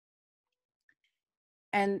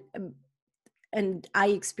 And I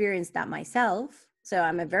experienced that myself. So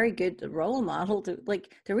I'm a very good role model to,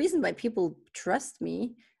 like, the reason why people trust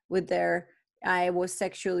me with I was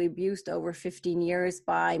sexually abused over 15 years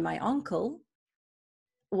by my uncle,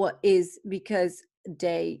 is because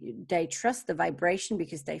they trust the vibration,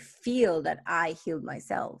 because they feel that I healed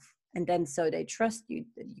myself. And then so they trust you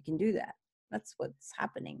that you can do that. That's what's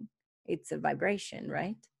happening. It's a vibration,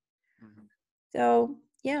 right? Mm-hmm. So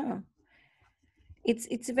yeah,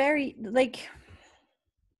 it's very like,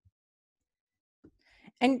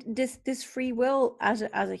 and this free will as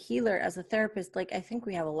a healer, as a therapist, like I think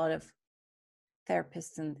we have a lot of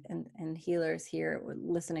therapists and healers here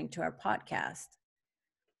listening to our podcast.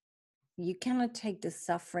 You cannot take the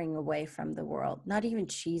suffering away from the world. Not even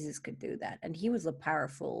Jesus could do that. And he was a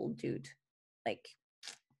powerful dude. Like,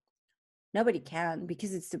 nobody can,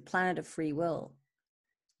 because it's the planet of free will.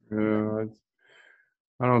 Yeah,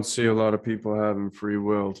 I don't see a lot of people having free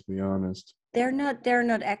will, to be honest. They're not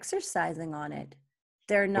exercising on it.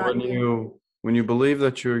 They're not. When you believe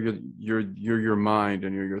that you're your mind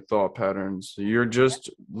and you're your thought patterns, you're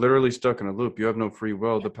just literally stuck in a loop. You have no free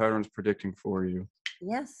will. The pattern's predicting for you.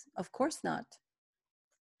 Yes, of course not.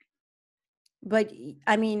 But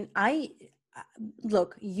I mean,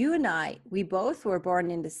 look, you and I, we both were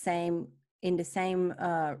born in the same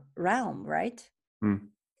realm, right? Mm.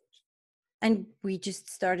 And we just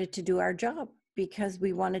started to do our job because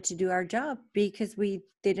we wanted to do our job because we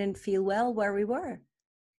didn't feel well where we were.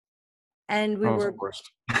 And we I was were,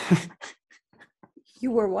 forced.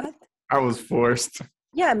 you were what? I was forced.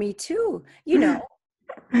 Yeah, me too.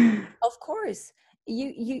 Of course.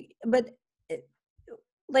 But uh,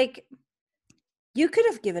 like, you could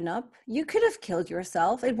have given up. You could have killed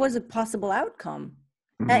yourself. It was a possible outcome.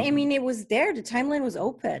 I mean, it was there. The timeline was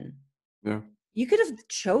open. Yeah. You could have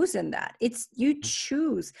chosen that. It's you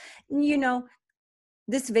choose.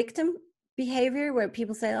 This victim behavior where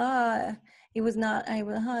people say, it was not, I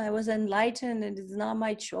was enlightened and it's not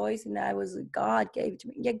my choice and God gave it to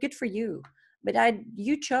me. Yeah, good for you. But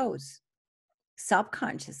you chose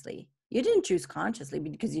subconsciously. You didn't choose consciously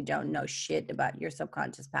because you don't know shit about your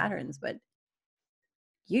subconscious patterns, but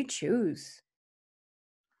you choose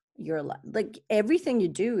your life. Like everything you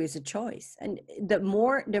do is a choice. And the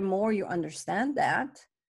more you understand that,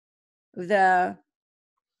 the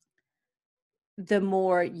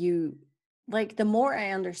more you the more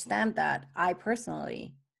I understand that, I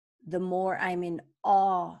personally, the more I'm in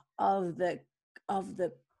awe of the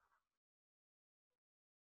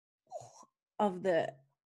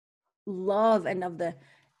love and of the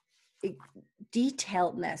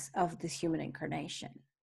detailedness of this human incarnation.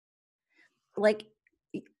 Like,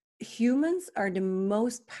 humans are the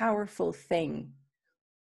most powerful thing.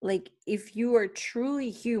 Like, if you are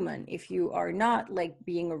truly human, if you are not like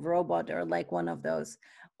being a robot or like one of those,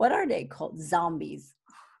 what are they called, zombies?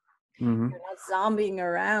 Mm-hmm. You're not zombieing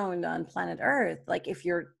around on planet Earth. Like, if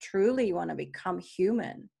you're truly want to become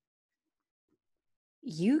human,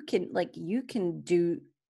 you can do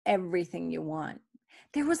everything you want.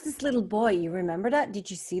 There was this little boy, you remember that? Did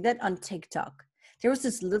you see that on TikTok? There was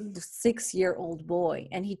this little 6-year-old boy,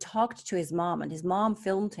 and he talked to his mom, and his mom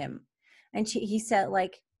filmed him, and he said,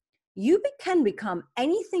 like, you can become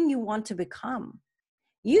anything you want to become.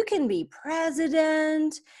 You can be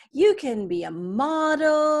president, you can be a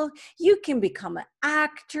model, you can become an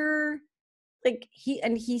actor. Like, he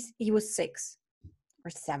was 6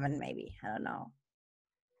 or 7 maybe, I don't know.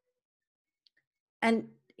 And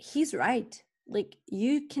he's right. Like,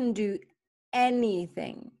 you can do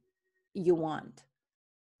anything you want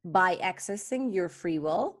by accessing your free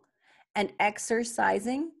will and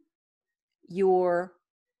exercising your,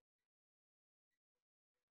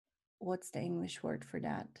 what's the English word for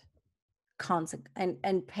that?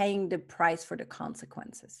 And paying the price for the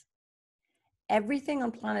consequences. Everything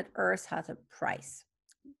on planet Earth has a price.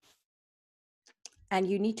 And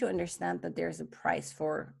you need to understand that there's a price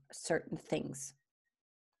for certain things.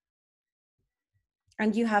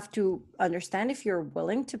 And you have to understand if you're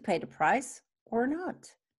willing to pay the price or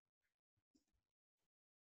not.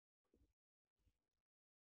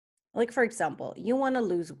 Like, for example, you want to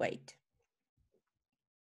lose weight.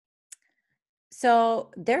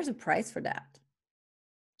 So there's a price for that.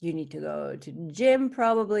 You need to go to the gym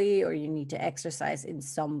probably, or you need to exercise in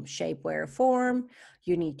some shape, way, or form.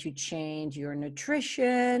 You need to change your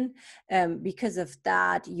nutrition. Because of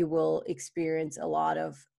that, you will experience a lot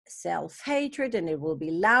of self-hatred, and it will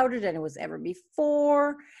be louder than it was ever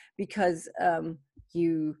before because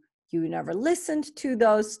you never listened to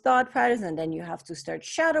those thought patterns, and then you have to start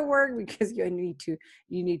shadow work because you need to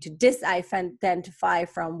disidentify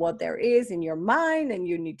from what there is in your mind, and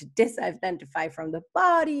you need to disidentify from the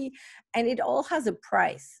body, and it all has a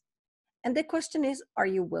price. And the question is, are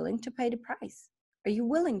you willing to pay the price? Are you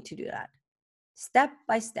willing to do that? Step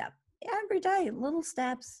by step, every day, little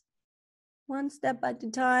steps, one step at a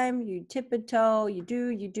time. You tip a toe, you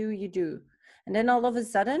do. And then all of a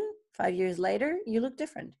sudden, 5 years later, you look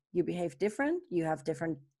different. You behave different. You have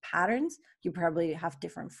different patterns. You probably have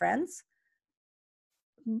different friends.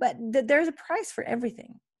 But there's a price for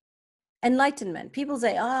everything. Enlightenment. People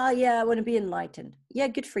say, yeah, I want to be enlightened. Yeah,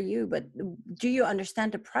 good for you. But do you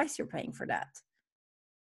understand the price you're paying for that?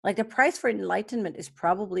 Like, the price for enlightenment is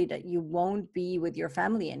probably that you won't be with your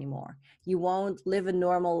family anymore. You won't live a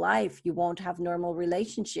normal life. You won't have normal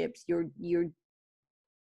relationships. You're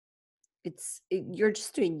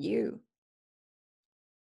just doing you.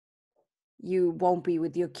 You won't be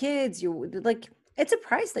with your kids. It's a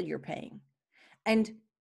price that you're paying. And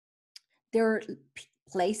there are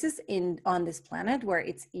places on this planet where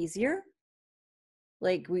it's easier.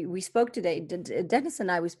 Like, we spoke today, Dennis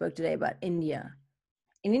and we spoke today about India.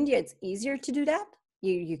 In India, it's easier to do that.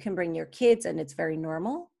 You can bring your kids and it's very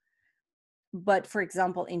normal. But for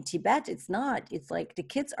example, in Tibet, it's not. It's like the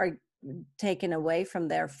kids are taken away from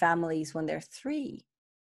their families when they're 3.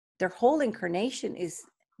 Their whole incarnation is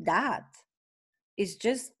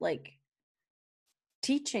just like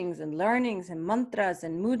teachings and learnings and mantras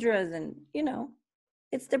and mudras, and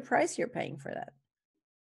it's the price you're paying for that.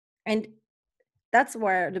 And that's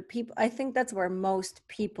where I think that's where most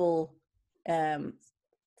people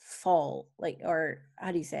fall, like, or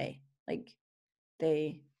how do you say, like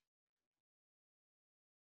they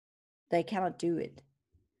cannot do it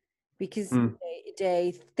because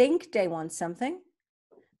they think they want something,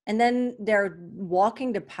 and then they're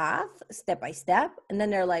walking the path step by step, and then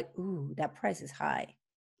they're like, ooh, that price is high.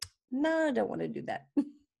 No, I don't want to do that. And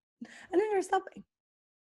then they're stopping.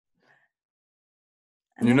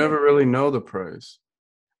 And you never really know the price.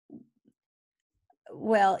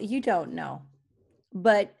 Well, you don't know,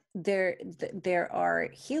 but there are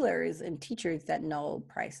healers and teachers that know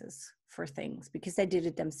prices for things because they did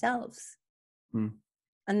it themselves. And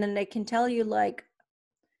then they can tell you, like,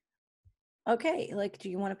 okay, like, do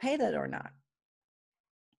you want to pay that or not?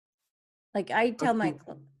 Like, I tell my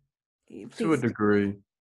to a degree.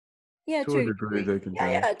 Yeah, to a degree they can tell.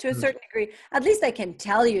 Yeah, to a certain degree. At least I can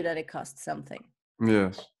tell you that it costs something.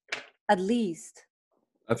 Yes. At least.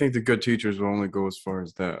 I think the good teachers will only go as far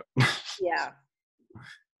as that. Yeah.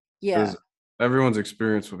 Yeah. Everyone's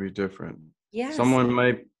experience will be different. Yes. Someone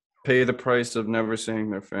might pay the price of never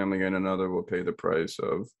seeing their family, and another will pay the price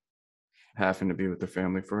of having to be with the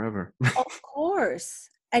family forever. Of course.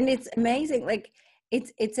 And it's amazing. Like,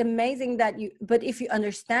 it's amazing that but if you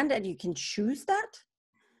understand that you can choose that,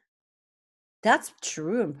 that's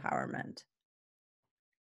true empowerment.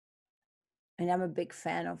 And I'm a big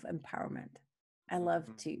fan of empowerment. I love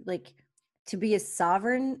to be a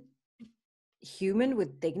sovereign human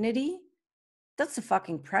with dignity. That's the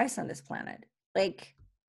fucking price on this planet. Like,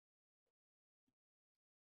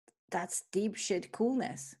 that's deep shit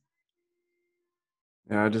coolness.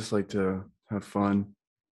 Yeah, I just like to have fun,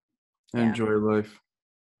 enjoy life.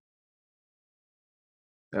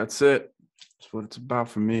 That's it. That's what it's about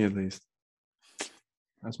for me, at least.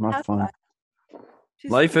 That's my fun.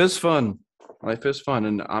 Life is fun. Life is fun,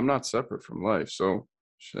 and I'm not separate from life, so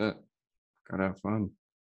shit, gotta have fun.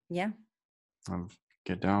 Yeah.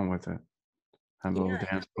 Get down with it. Have a little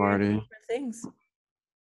dance party. Things.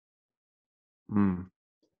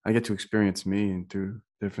 I get to experience me and do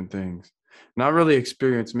different things. Not really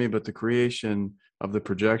experience me, but the creation of the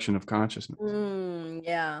projection of consciousness.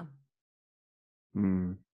 Yeah.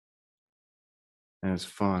 And it's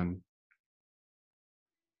fun.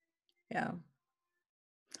 Yeah.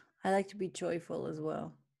 I like to be joyful as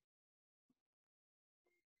well.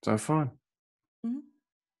 So have fun.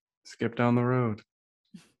 Skip down the road.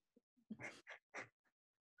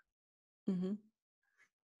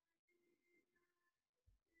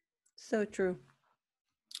 So true.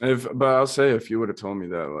 But I'll say, if you would have told me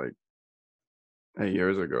that like 8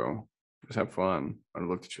 years ago, just have fun, I'd have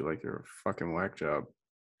looked at you like you're a fucking whack job.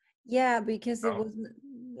 Yeah, because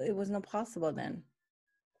it was not possible then.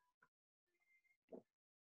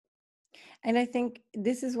 And I think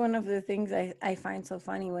this is one of the things I find so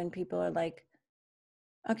funny when people are like,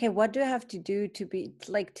 okay, what do I have to do to be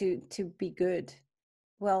like to be good?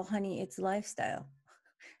 Well, honey, it's lifestyle.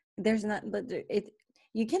 There's not, but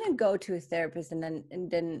you cannot go to a therapist and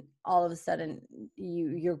then all of a sudden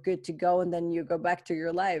you're good to go, and then you go back to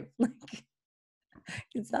your life. Like,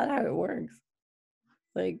 it's not how it works.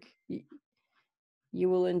 Like, you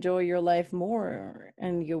will enjoy your life more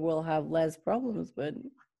and you will have less problems, but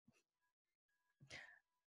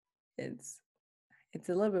it's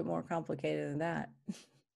a little bit more complicated than that.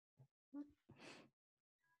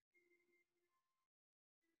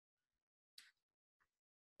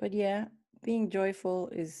 But yeah, being joyful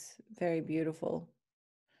is very beautiful.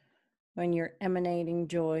 When you're emanating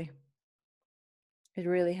joy, it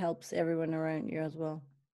really helps everyone around you as well.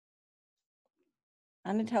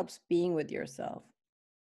 And it helps being with yourself.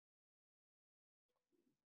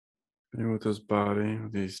 Being with this body,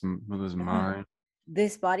 with his mind.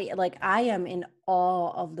 This body, like, I am in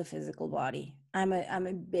awe of the physical body. I'm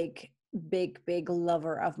a big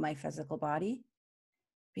lover of my physical body,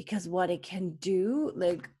 because what it can do,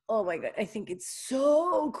 like, oh my God, I think it's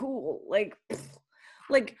so cool. Like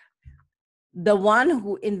the one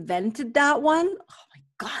who invented that one, oh my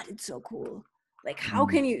God, it's so cool. Like, how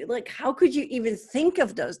can you, like, how could you even think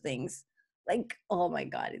of those things? Like, oh my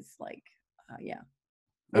God, it's like, yeah.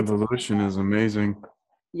 Evolution is amazing.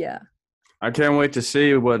 Yeah. I can't wait to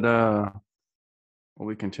see what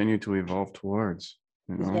we continue to evolve towards.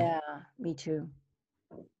 You know? Yeah, me too.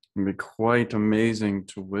 It'll be quite amazing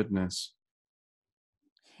to witness.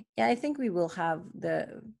 Yeah, I think we will have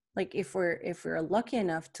like if we're lucky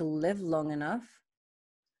enough to live long enough,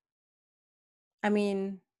 I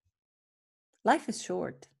mean, life is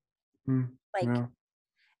short. Like, Yeah.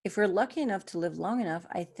 if we're lucky enough to live long enough,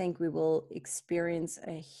 I think we will experience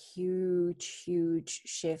a huge, huge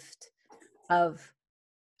shift of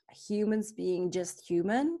humans being just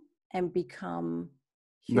human and become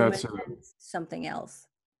human That's it. and something else.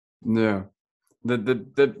 Yeah.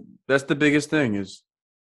 That's the biggest thing, is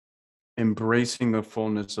embracing the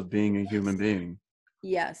fullness of being a human being.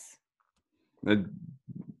 Yes. It,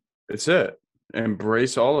 it's it.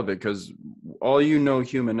 Embrace all of it, because all you know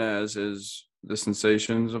human as is the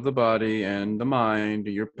sensations of the body and the mind,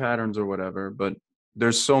 your patterns or whatever. But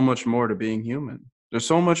there's so much more to being human. There's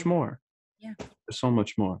so much more. Yeah. There's so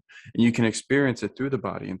much more, and you can experience it through the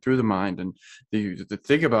body and through the mind, and the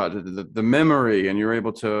think about it, the memory, and you're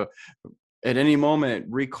able to at any moment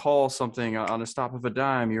recall something on a stop of a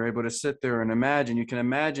dime. You're able to sit there and imagine. You can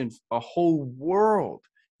imagine a whole world.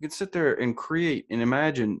 You can sit there and create and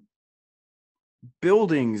imagine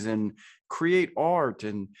buildings and create art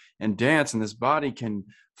and dance, and this body can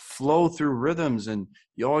flow through rhythms, and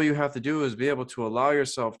all you have to do is be able to allow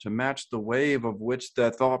yourself to match the wave of which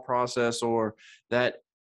that thought process or that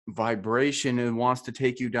vibration and wants to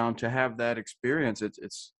take you down to have that experience.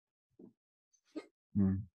 It's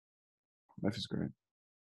life is great.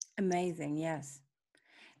 Amazing. Yes.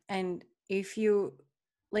 And if you,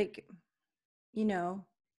 like, you know,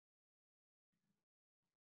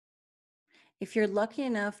 if you're lucky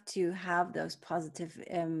enough to have those positive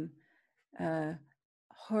uh,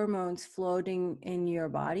 hormones floating in your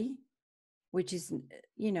body, which is,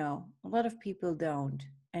 a lot of people don't.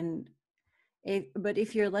 And but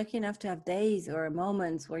if you're lucky enough to have days or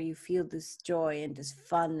moments where you feel this joy and this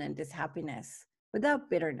fun and this happiness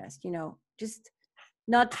without bitterness, just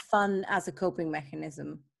not fun as a coping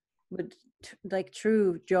mechanism, but like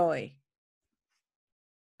true joy,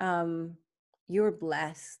 you're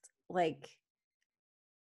blessed. Like,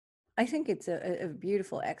 I think it's a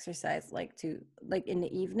beautiful exercise, like in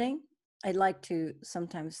the evening, I like to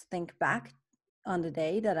sometimes think back on the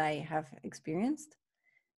day that I have experienced,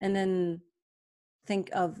 and then think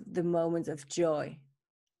of the moments of joy.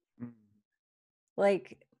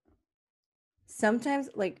 Like, sometimes,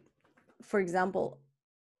 like, for example,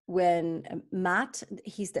 when Matt,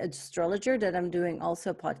 he's the astrologer that I'm doing also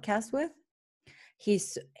a podcast with,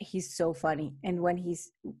 he's so funny. And when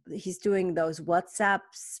he's doing those WhatsApp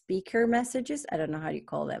speaker messages, I don't know how you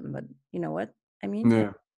call them, but you know what I mean?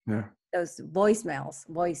 Yeah. Those voicemails,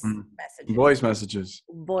 voice messages.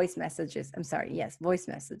 I'm sorry. Yes, voice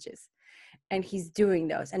messages. And he's doing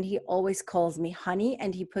those, and he always calls me honey,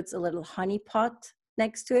 and he puts a little honey pot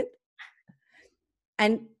next to it.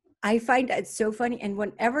 And I find that so funny. And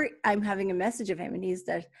whenever I'm having a message of him and he's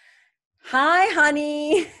there, hi,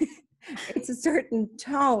 honey, it's a certain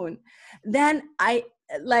tone, then I,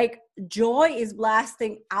 like, joy is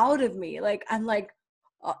blasting out of me. Like, I'm like,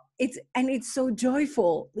 it's so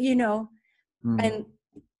joyful, And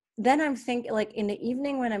then I'm thinking, like, in the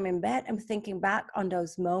evening when I'm in bed, I'm thinking back on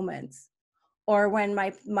those moments. Or when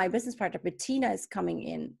my business partner Bettina is coming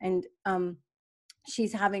in, and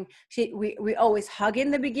we always hug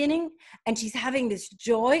in the beginning, and she's having this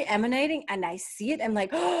joy emanating, and I see it. I'm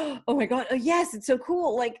like, oh my God, oh yes, it's so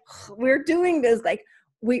cool. Like, we're doing this. Like,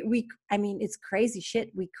 I mean, it's crazy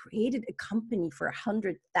shit. We created a company for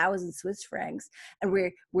 100,000 Swiss francs, and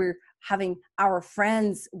we're having our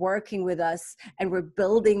friends working with us, and we're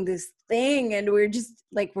building this thing, and we're just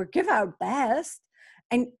like, we're giving our best.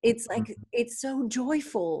 And it's like, it's so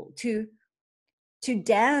joyful to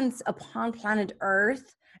dance upon planet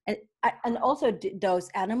Earth. And also those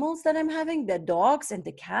animals that I'm having, the dogs and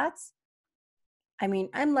the cats. I mean,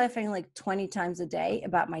 I'm laughing like 20 times a day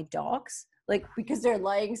about my dogs, like, because they're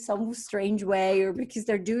lying some strange way, or because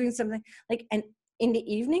they're doing something, like. And in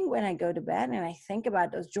the evening when I go to bed and I think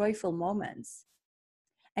about those joyful moments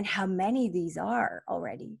and how many these are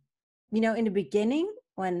already, in the beginning,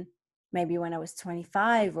 when I was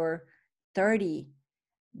 25 or 30,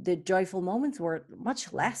 the joyful moments were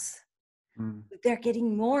much less. They're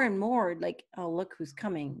getting more and more. Like, oh, look who's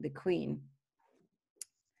coming, the Queen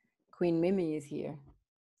Mimi is here.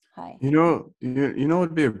 Hi. You know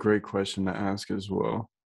would be a great question to ask as well,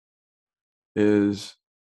 is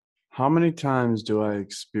how many times do I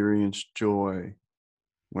experience joy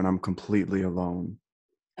when I'm completely alone?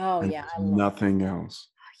 Oh and yeah, I love nothing else.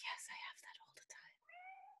 Oh yes, I have that all the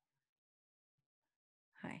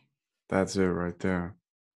time. Hi. That's it right there.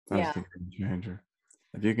 That's Yeah. the game changer.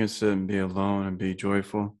 If you can sit and be alone and be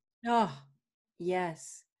joyful. Oh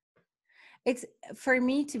yes. It's, for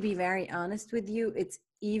me, to be very honest with you, it's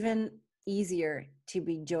even easier to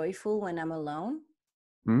be joyful when I'm alone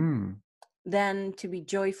Mm. than to be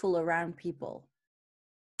joyful around people.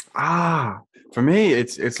 For me,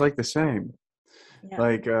 it's like the same. Yeah.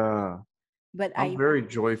 Like But I'm very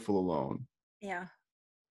joyful alone. yeah,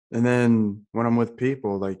 And then when I'm with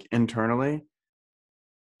people, like internally,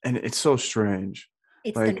 and it's so strange.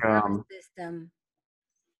 it's the Like nervous system.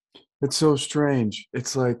 it's so strange.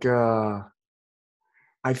 It's like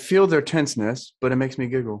I feel their tenseness, but it makes me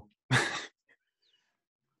giggle.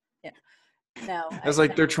 Yeah. No, It's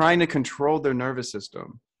like they're trying to control their nervous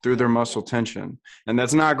system through yeah. their muscle tension, and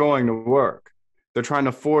that's not going to work. They're trying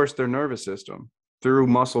to force their nervous system through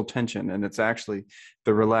muscle tension, and it's actually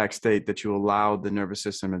the relaxed state that you allow the nervous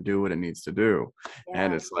system to do what it needs to do.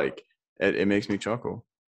 And Yeah. it's like it makes me chuckle.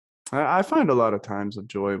 I find a lot of times of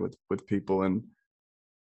joy with people, and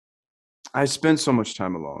I spent so much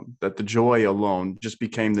time alone that the joy alone just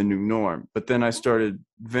became the new norm. But then I started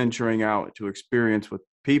venturing out to experience with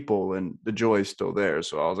people, and the joy is still there.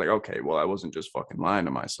 So I was like, okay, well, I wasn't just fucking lying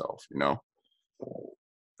to myself, you know?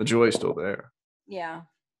 The joy is still there. Yeah.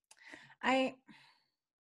 I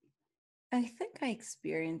I think I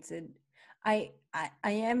experience it. I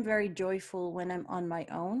am very joyful when I'm on my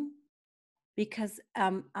own because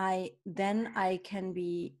I can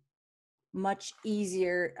be much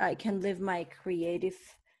easier. I can live my creative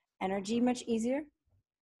energy much easier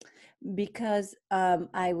because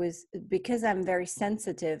because I'm very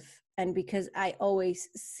sensitive and because I always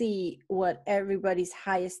see what everybody's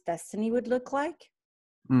highest destiny would look like.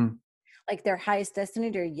 Mm. Like their highest destiny,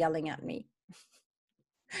 they're yelling at me.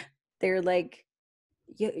 They're like,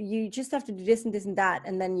 you just have to do this and this and that,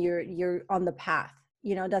 and then you're on the path.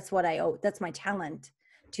 You know, that's what I owe. That's my talent,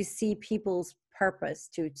 to see people's purpose,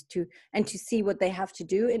 to and to see what they have to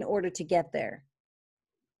do in order to get there.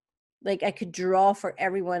 Like I could draw for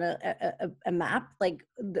everyone a map, like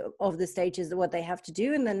of the stages of what they have to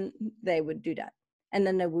do, and then they would do that, and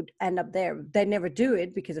then they would end up there. They never do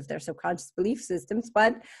it because of their subconscious belief systems,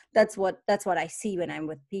 but that's what I see when I'm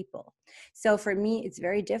with people. So for me, it's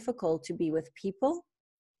very difficult to be with people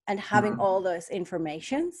and having Mm. all those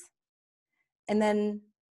informations, and then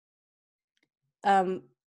um,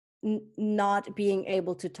 not being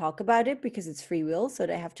able to talk about it because it's free will, so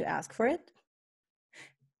they have to ask for it.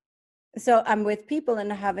 So I'm with people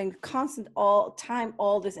and having constant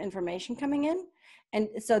all this information coming in, and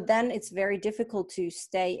so then it's very difficult to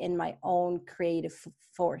stay in my own creative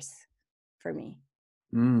force for me.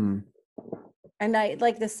 Mm. And I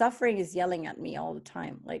like the suffering is yelling at me all the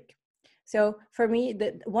time. Like, so for me,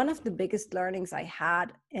 one of the biggest learnings I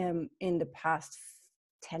had in the past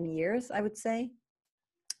 10 years, I would say,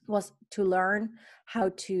 was to learn how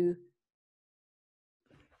to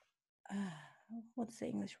what's the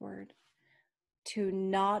English word, to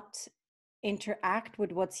not interact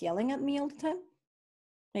with what's yelling at me all the time.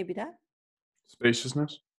 Maybe that.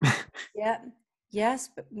 Spaciousness. Yeah. Yes,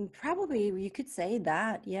 but probably you could say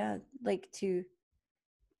that. Yeah, like to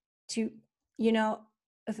you know,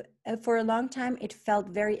 for a long time it felt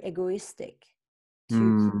very egoistic to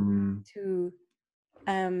Mm. to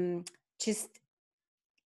um just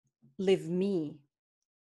live me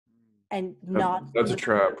and not That's a look,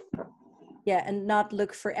 trap. yeah, and not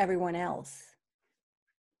look for everyone else.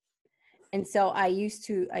 And so I used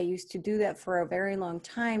to do that for a very long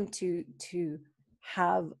time, to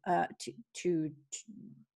have to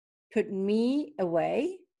put me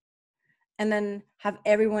away and then have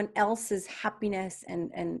everyone else's happiness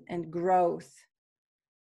and growth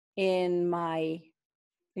in my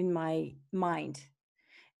mind.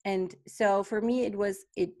 And so for me it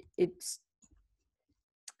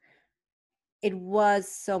was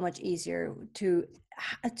so much easier to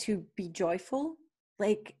be joyful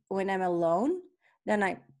like when I'm alone. Then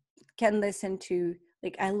I can listen to,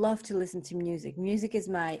 like, I love to listen to music. Music is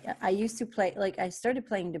I used to play, like, I started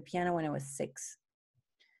playing the piano when I was 6.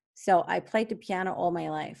 So I played the piano all my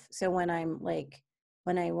life. So when I'm like,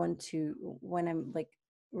 when I'm like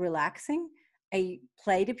relaxing, I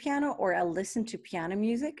play the piano or I listen to piano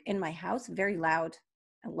music in my house, very loud.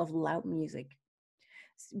 I love loud music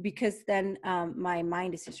because then my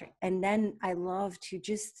mind is distracted. And then I love to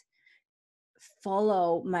just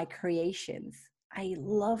follow my creations. I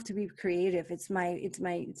love to be creative. It's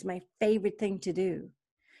my favorite thing to do.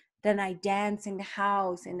 Then I dance in the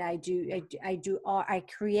house and I do art. I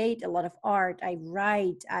create a lot of art. I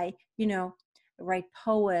write. Write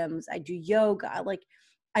poems. I do yoga. Like,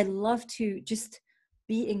 I love to just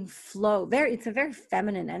be in flow. It's a very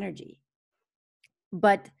feminine energy,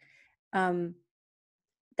 but um,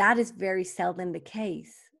 that is very seldom the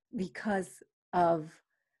case because of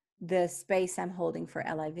the space I'm holding for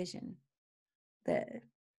LI Vision, the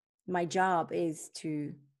my job is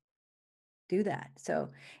to do that. So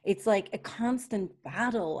it's like a constant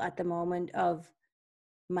battle at the moment of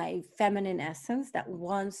my feminine essence that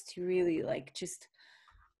wants to really like just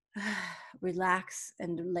relax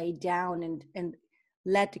and lay down and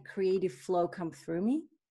let the creative flow come through me,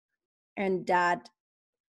 and that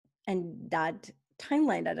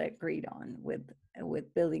timeline that I agreed on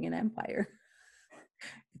with building an empire.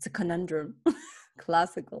 It's a conundrum.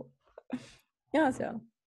 Classical. Yeah, so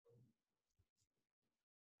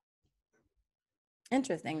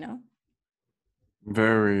interesting, no?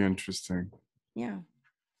 Very interesting. Yeah.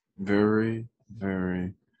 Very,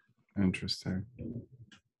 very interesting.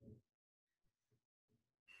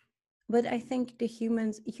 But I think the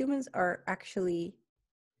humans are actually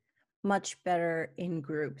much better in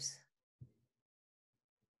groups.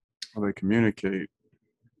 How they communicate.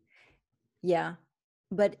 Yeah,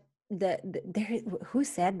 but who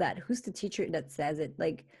said that? Who's the teacher that says it?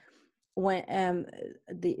 Like when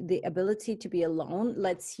the ability to be alone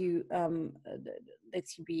lets you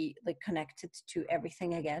be like connected to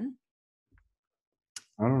everything again.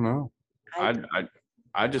 I don't know.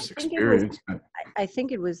 I just think experienced it. I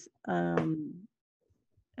think it was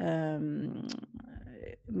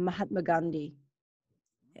Mahatma Gandhi,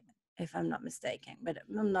 if I'm not mistaken, but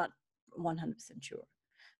I'm not 100% sure.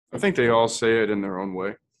 I think they all say it in their own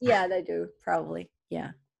way. Yeah, they do, probably.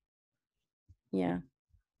 Yeah.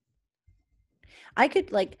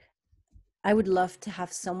 I would love to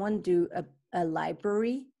have someone do a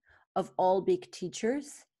library of all big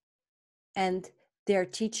teachers and their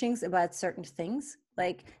teachings about certain things.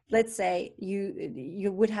 Like, let's say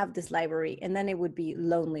you would have this library, and then it would be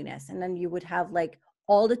loneliness, and then you would have like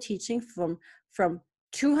all the teaching from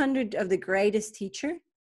 200 of the greatest teacher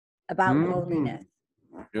about loneliness.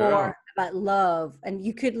 Yeah. Or about love, and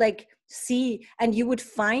you could like see, and you would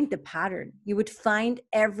find the pattern. You would find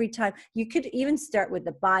every time. You could even start with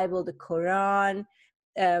the Bible, the Quran,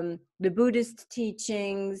 the Buddhist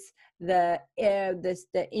teachings, the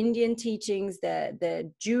Indian teachings,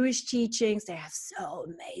 the Jewish teachings. They are so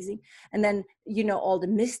amazing. And then all the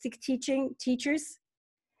mystic teachers,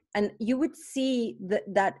 and you would see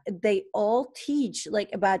that they all teach like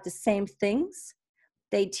about the same things.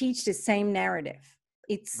 They teach the same narrative.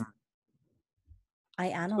 I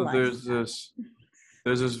analyze. So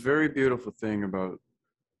there's this very beautiful thing about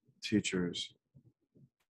teachers,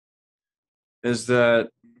 is that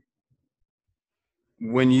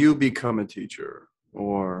when you become a teacher,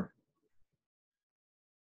 or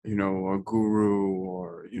a guru,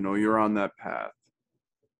 or you're on that path,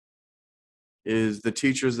 is the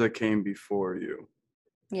teachers that came before you.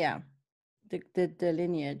 Yeah, the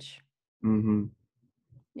lineage. Mm-hmm.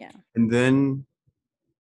 Yeah. And then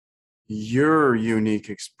your unique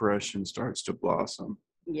expression starts to blossom.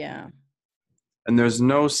 Yeah. And there's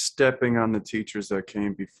no stepping on the teachers that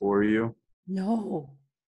came before you. No.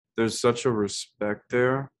 There's such a respect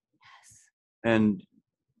there. Yes. And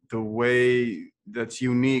the way that's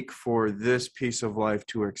unique for this piece of life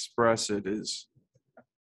to express it is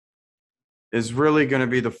really going to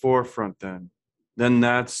be the forefront then. Then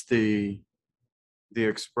that's the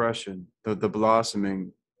expression, the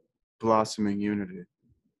blossoming unity.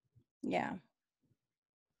 Yeah.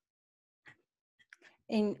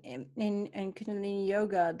 In Kundalini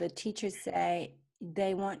Yoga, the teachers say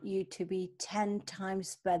they want you to be 10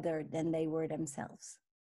 times better than they were themselves.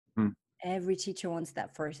 Every teacher wants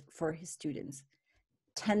that for his students.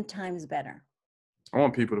 10 times better. I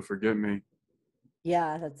want people to forget me.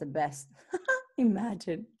 Yeah, that's the best.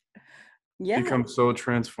 Imagine. Yeah. Become so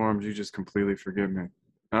transformed, you just completely forget me.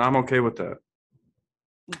 And I'm okay with that.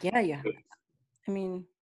 Yeah. I mean,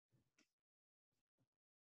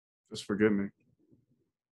 just forget me.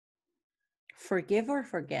 Forgive or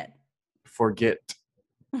forget? Forget.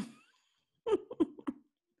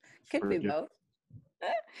 Could be both.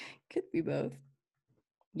 Could be both.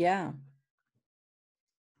 Yeah.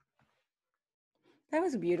 That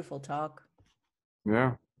was a beautiful talk.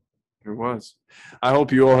 Yeah, it was. I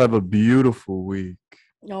hope you all have a beautiful week.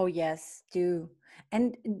 Oh, yes, do.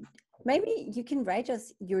 And maybe you can write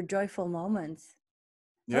us your joyful moments.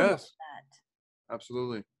 Yes.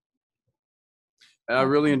 Absolutely. And I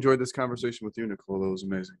really enjoyed this conversation with you, Nicole. It was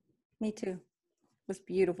amazing. Me too. It was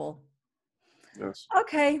beautiful. Yes.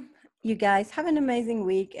 Okay, you guys, have an amazing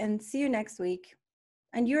week and see you next week.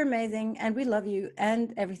 And you're amazing and we love you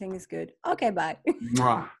and everything is good. Okay, bye.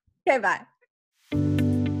 Mwah. Okay, bye.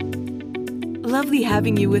 Lovely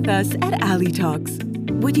having you with us at Ali Talks.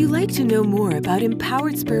 Would you like to know more about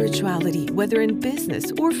empowered spirituality, whether in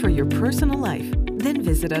business or for your personal life? Then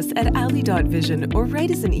visit us at ali.vision or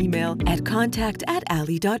write us an email at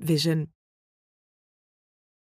contact@ali.vision.